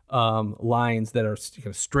lines that are kind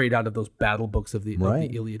of straight out of those battle books of the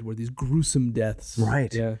Iliad, where these gruesome deaths.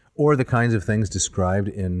 Right. Yeah. Or the kinds of things described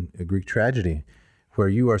in a Greek tragedy, where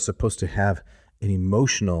you are supposed to have an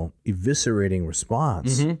emotional, eviscerating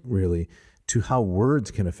response, really, to how words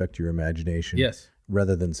can affect your imagination. Yes.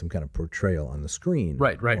 Rather than some kind of portrayal on the screen.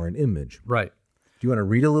 Right. Or an image. Right. Do you want to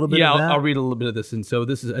read a little bit Yeah, of that? I'll read a little bit of this. And so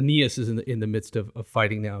this is Aeneas is in the midst of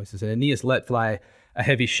fighting now. He says, and Aeneas let fly a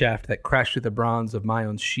heavy shaft that crashed through the bronze of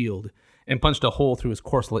Maion's shield and punched a hole through his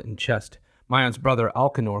corselet and chest. Maion's brother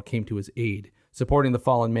Alcanor came to his aid, supporting the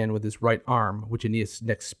fallen man with his right arm, which Aeneas'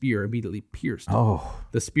 next spear immediately pierced. Oh.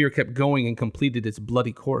 The spear kept going and completed its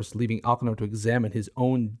bloody course, leaving Alcanor to examine his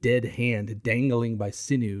own dead hand dangling by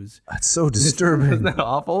sinews. That's so disturbing. Isn't that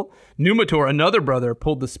awful? Numitor, another brother,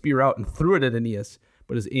 pulled the spear out and threw it at Aeneas,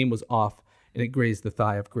 but his aim was off, and it grazed the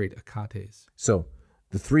thigh of great Achates. So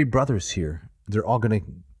the three brothers here, they're all gonna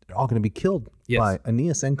be killed by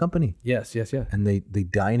Aeneas and company. Yes. And they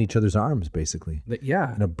die in each other's arms, basically.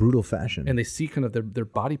 In a brutal fashion. And they see kind of their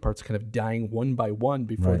body parts kind of dying one by one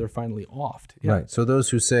before they're finally offed. Yeah. Right. So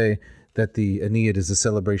those who say that the Aeneid is a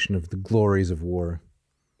celebration of the glories of war,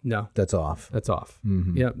 no, that's off. That's off.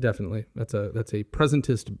 Yeah, definitely. That's a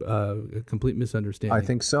presentist, complete misunderstanding. I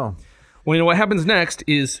think so. Well, you know what happens next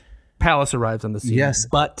is Pallas arrives on the scene. Yes,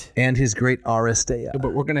 and his great Aristeia.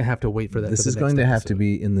 But we're going to have to wait for that. This is going to have to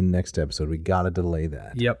be in the next episode. We got to delay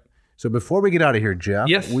that. Yep. So before we get out of here, Jeff,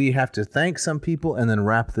 Yes. we have to thank some people and then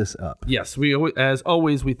wrap this up. Yes, as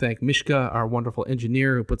always, we thank Mishka, our wonderful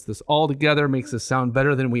engineer, who puts this all together, makes us sound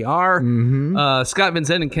better than we are. Scott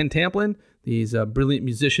Vincent and Ken Tamplin, these brilliant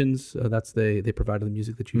musicians. They provided the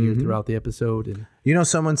music that you hear throughout the episode. And you know,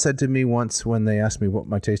 someone said to me once when they asked me what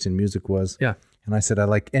my taste in music was. Yeah. And I said, I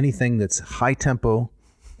like anything that's high tempo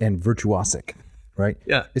and virtuosic, right?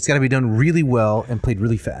 Yeah. It's got to be done really well and played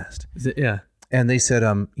really fast. Yeah. And they said,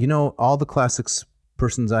 you know, all the classics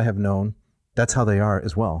persons I have known, that's how they are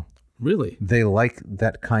as well. Really? They like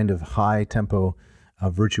that kind of high tempo,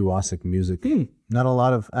 virtuosic music. Not a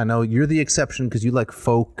lot of, I know you're the exception because you like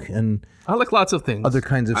folk and I like lots of things. other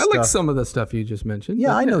kinds of stuff. I like some of the stuff you just mentioned. Yeah,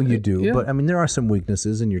 but I know you do. yeah. But I mean, there are some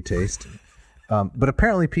weaknesses in your taste. But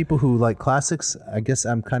apparently people who like classics, I guess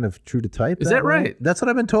I'm kind of true to type. Is that way. right? That's what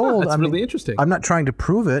I've been told. That's really interesting. I'm not trying to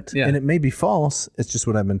prove it, Yeah. and it may be false. It's just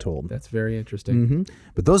what I've been told. That's very interesting.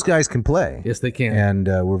 But those guys can play. Yes, they can. And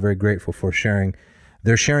we're very grateful for sharing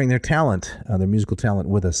their talent, their musical talent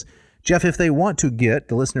with us. Jeff, if the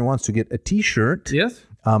listener wants to get a T-shirt, Yes.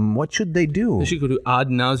 what should they do? You should go to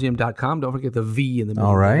adnauseum.com. Don't forget the V in the middle.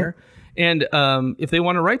 All right. There. And if they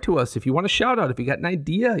want to write to us, if you want a shout out, if you got an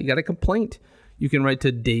idea, you got a complaint, you can write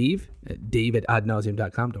to Dave at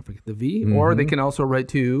adnauseum.com. Don't forget the V. Or they can also write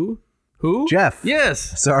to who? Jeff.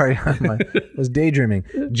 Yes. Sorry, I was daydreaming.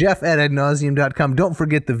 Jeff at adnauseum.com. Don't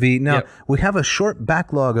forget the V. Now, we have a short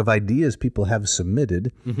backlog of ideas people have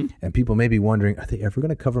submitted, and people may be wondering, are they ever going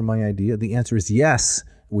to cover my idea? The answer is yes,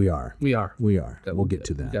 we are. We are. We'll get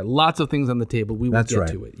to that. We've got lots of things on the table. We will That's get right.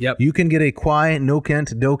 to it. Yep. You can get a Quai,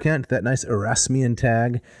 Nocent, Docent, that nice Erasmian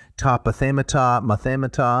tag, Ta Pathemata,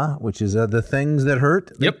 Mathemata, which is the things that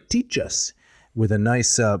hurt, that teach us, with a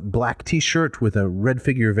nice black T-shirt with a red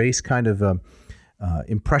figure vase kind of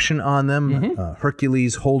impression on them.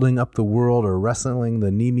 Hercules holding up the world or wrestling the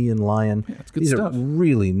Nemean lion. That's good These stuff. are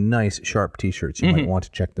really nice, sharp T-shirts. You might want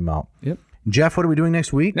to check them out. Yep. Jeff, what are we doing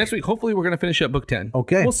next week? Next week, hopefully, we're going to finish up book 10.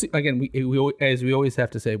 Okay. We'll see. Again, we as we always have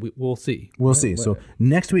to say, we'll see. We'll see. So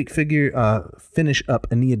next week, finish up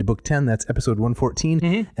Aeneid Book 10. That's episode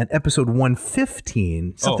 114. And episode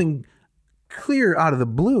 115, something clear out of the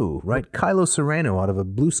blue, right? Kylo Serrano out of a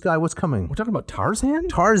blue sky. What's coming? We're talking about Tarzan?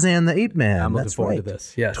 Tarzan the Ape Man. I'm looking That's forward right. to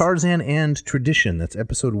this. Yes. Tarzan and Tradition. That's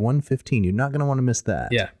episode 115. You're not going to want to miss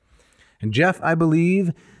that. Yeah. And Jeff, I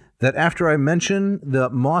believe that after I mention the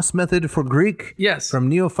Moss Method for Greek, Yes. from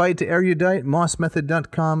neophyte to erudite,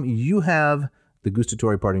 mossmethod.com, you have the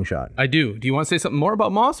gustatory parting shot. I do. Do you want to say something more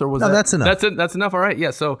about Moss, or was No, that's enough. That's enough. All right.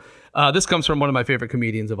 Yeah. So this comes from one of my favorite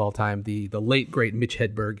comedians of all time, the late great Mitch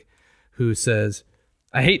Hedberg, who says,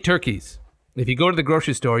 "I hate turkeys. If you go to the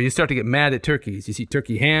grocery store, you start to get mad at turkeys. You see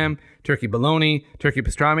turkey ham, turkey bologna, turkey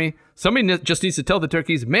pastrami. Somebody just needs to tell the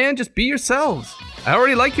turkeys, man, just be yourselves. I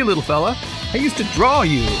already like you, little fella. I used to draw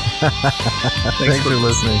you." Thanks for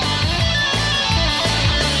listening.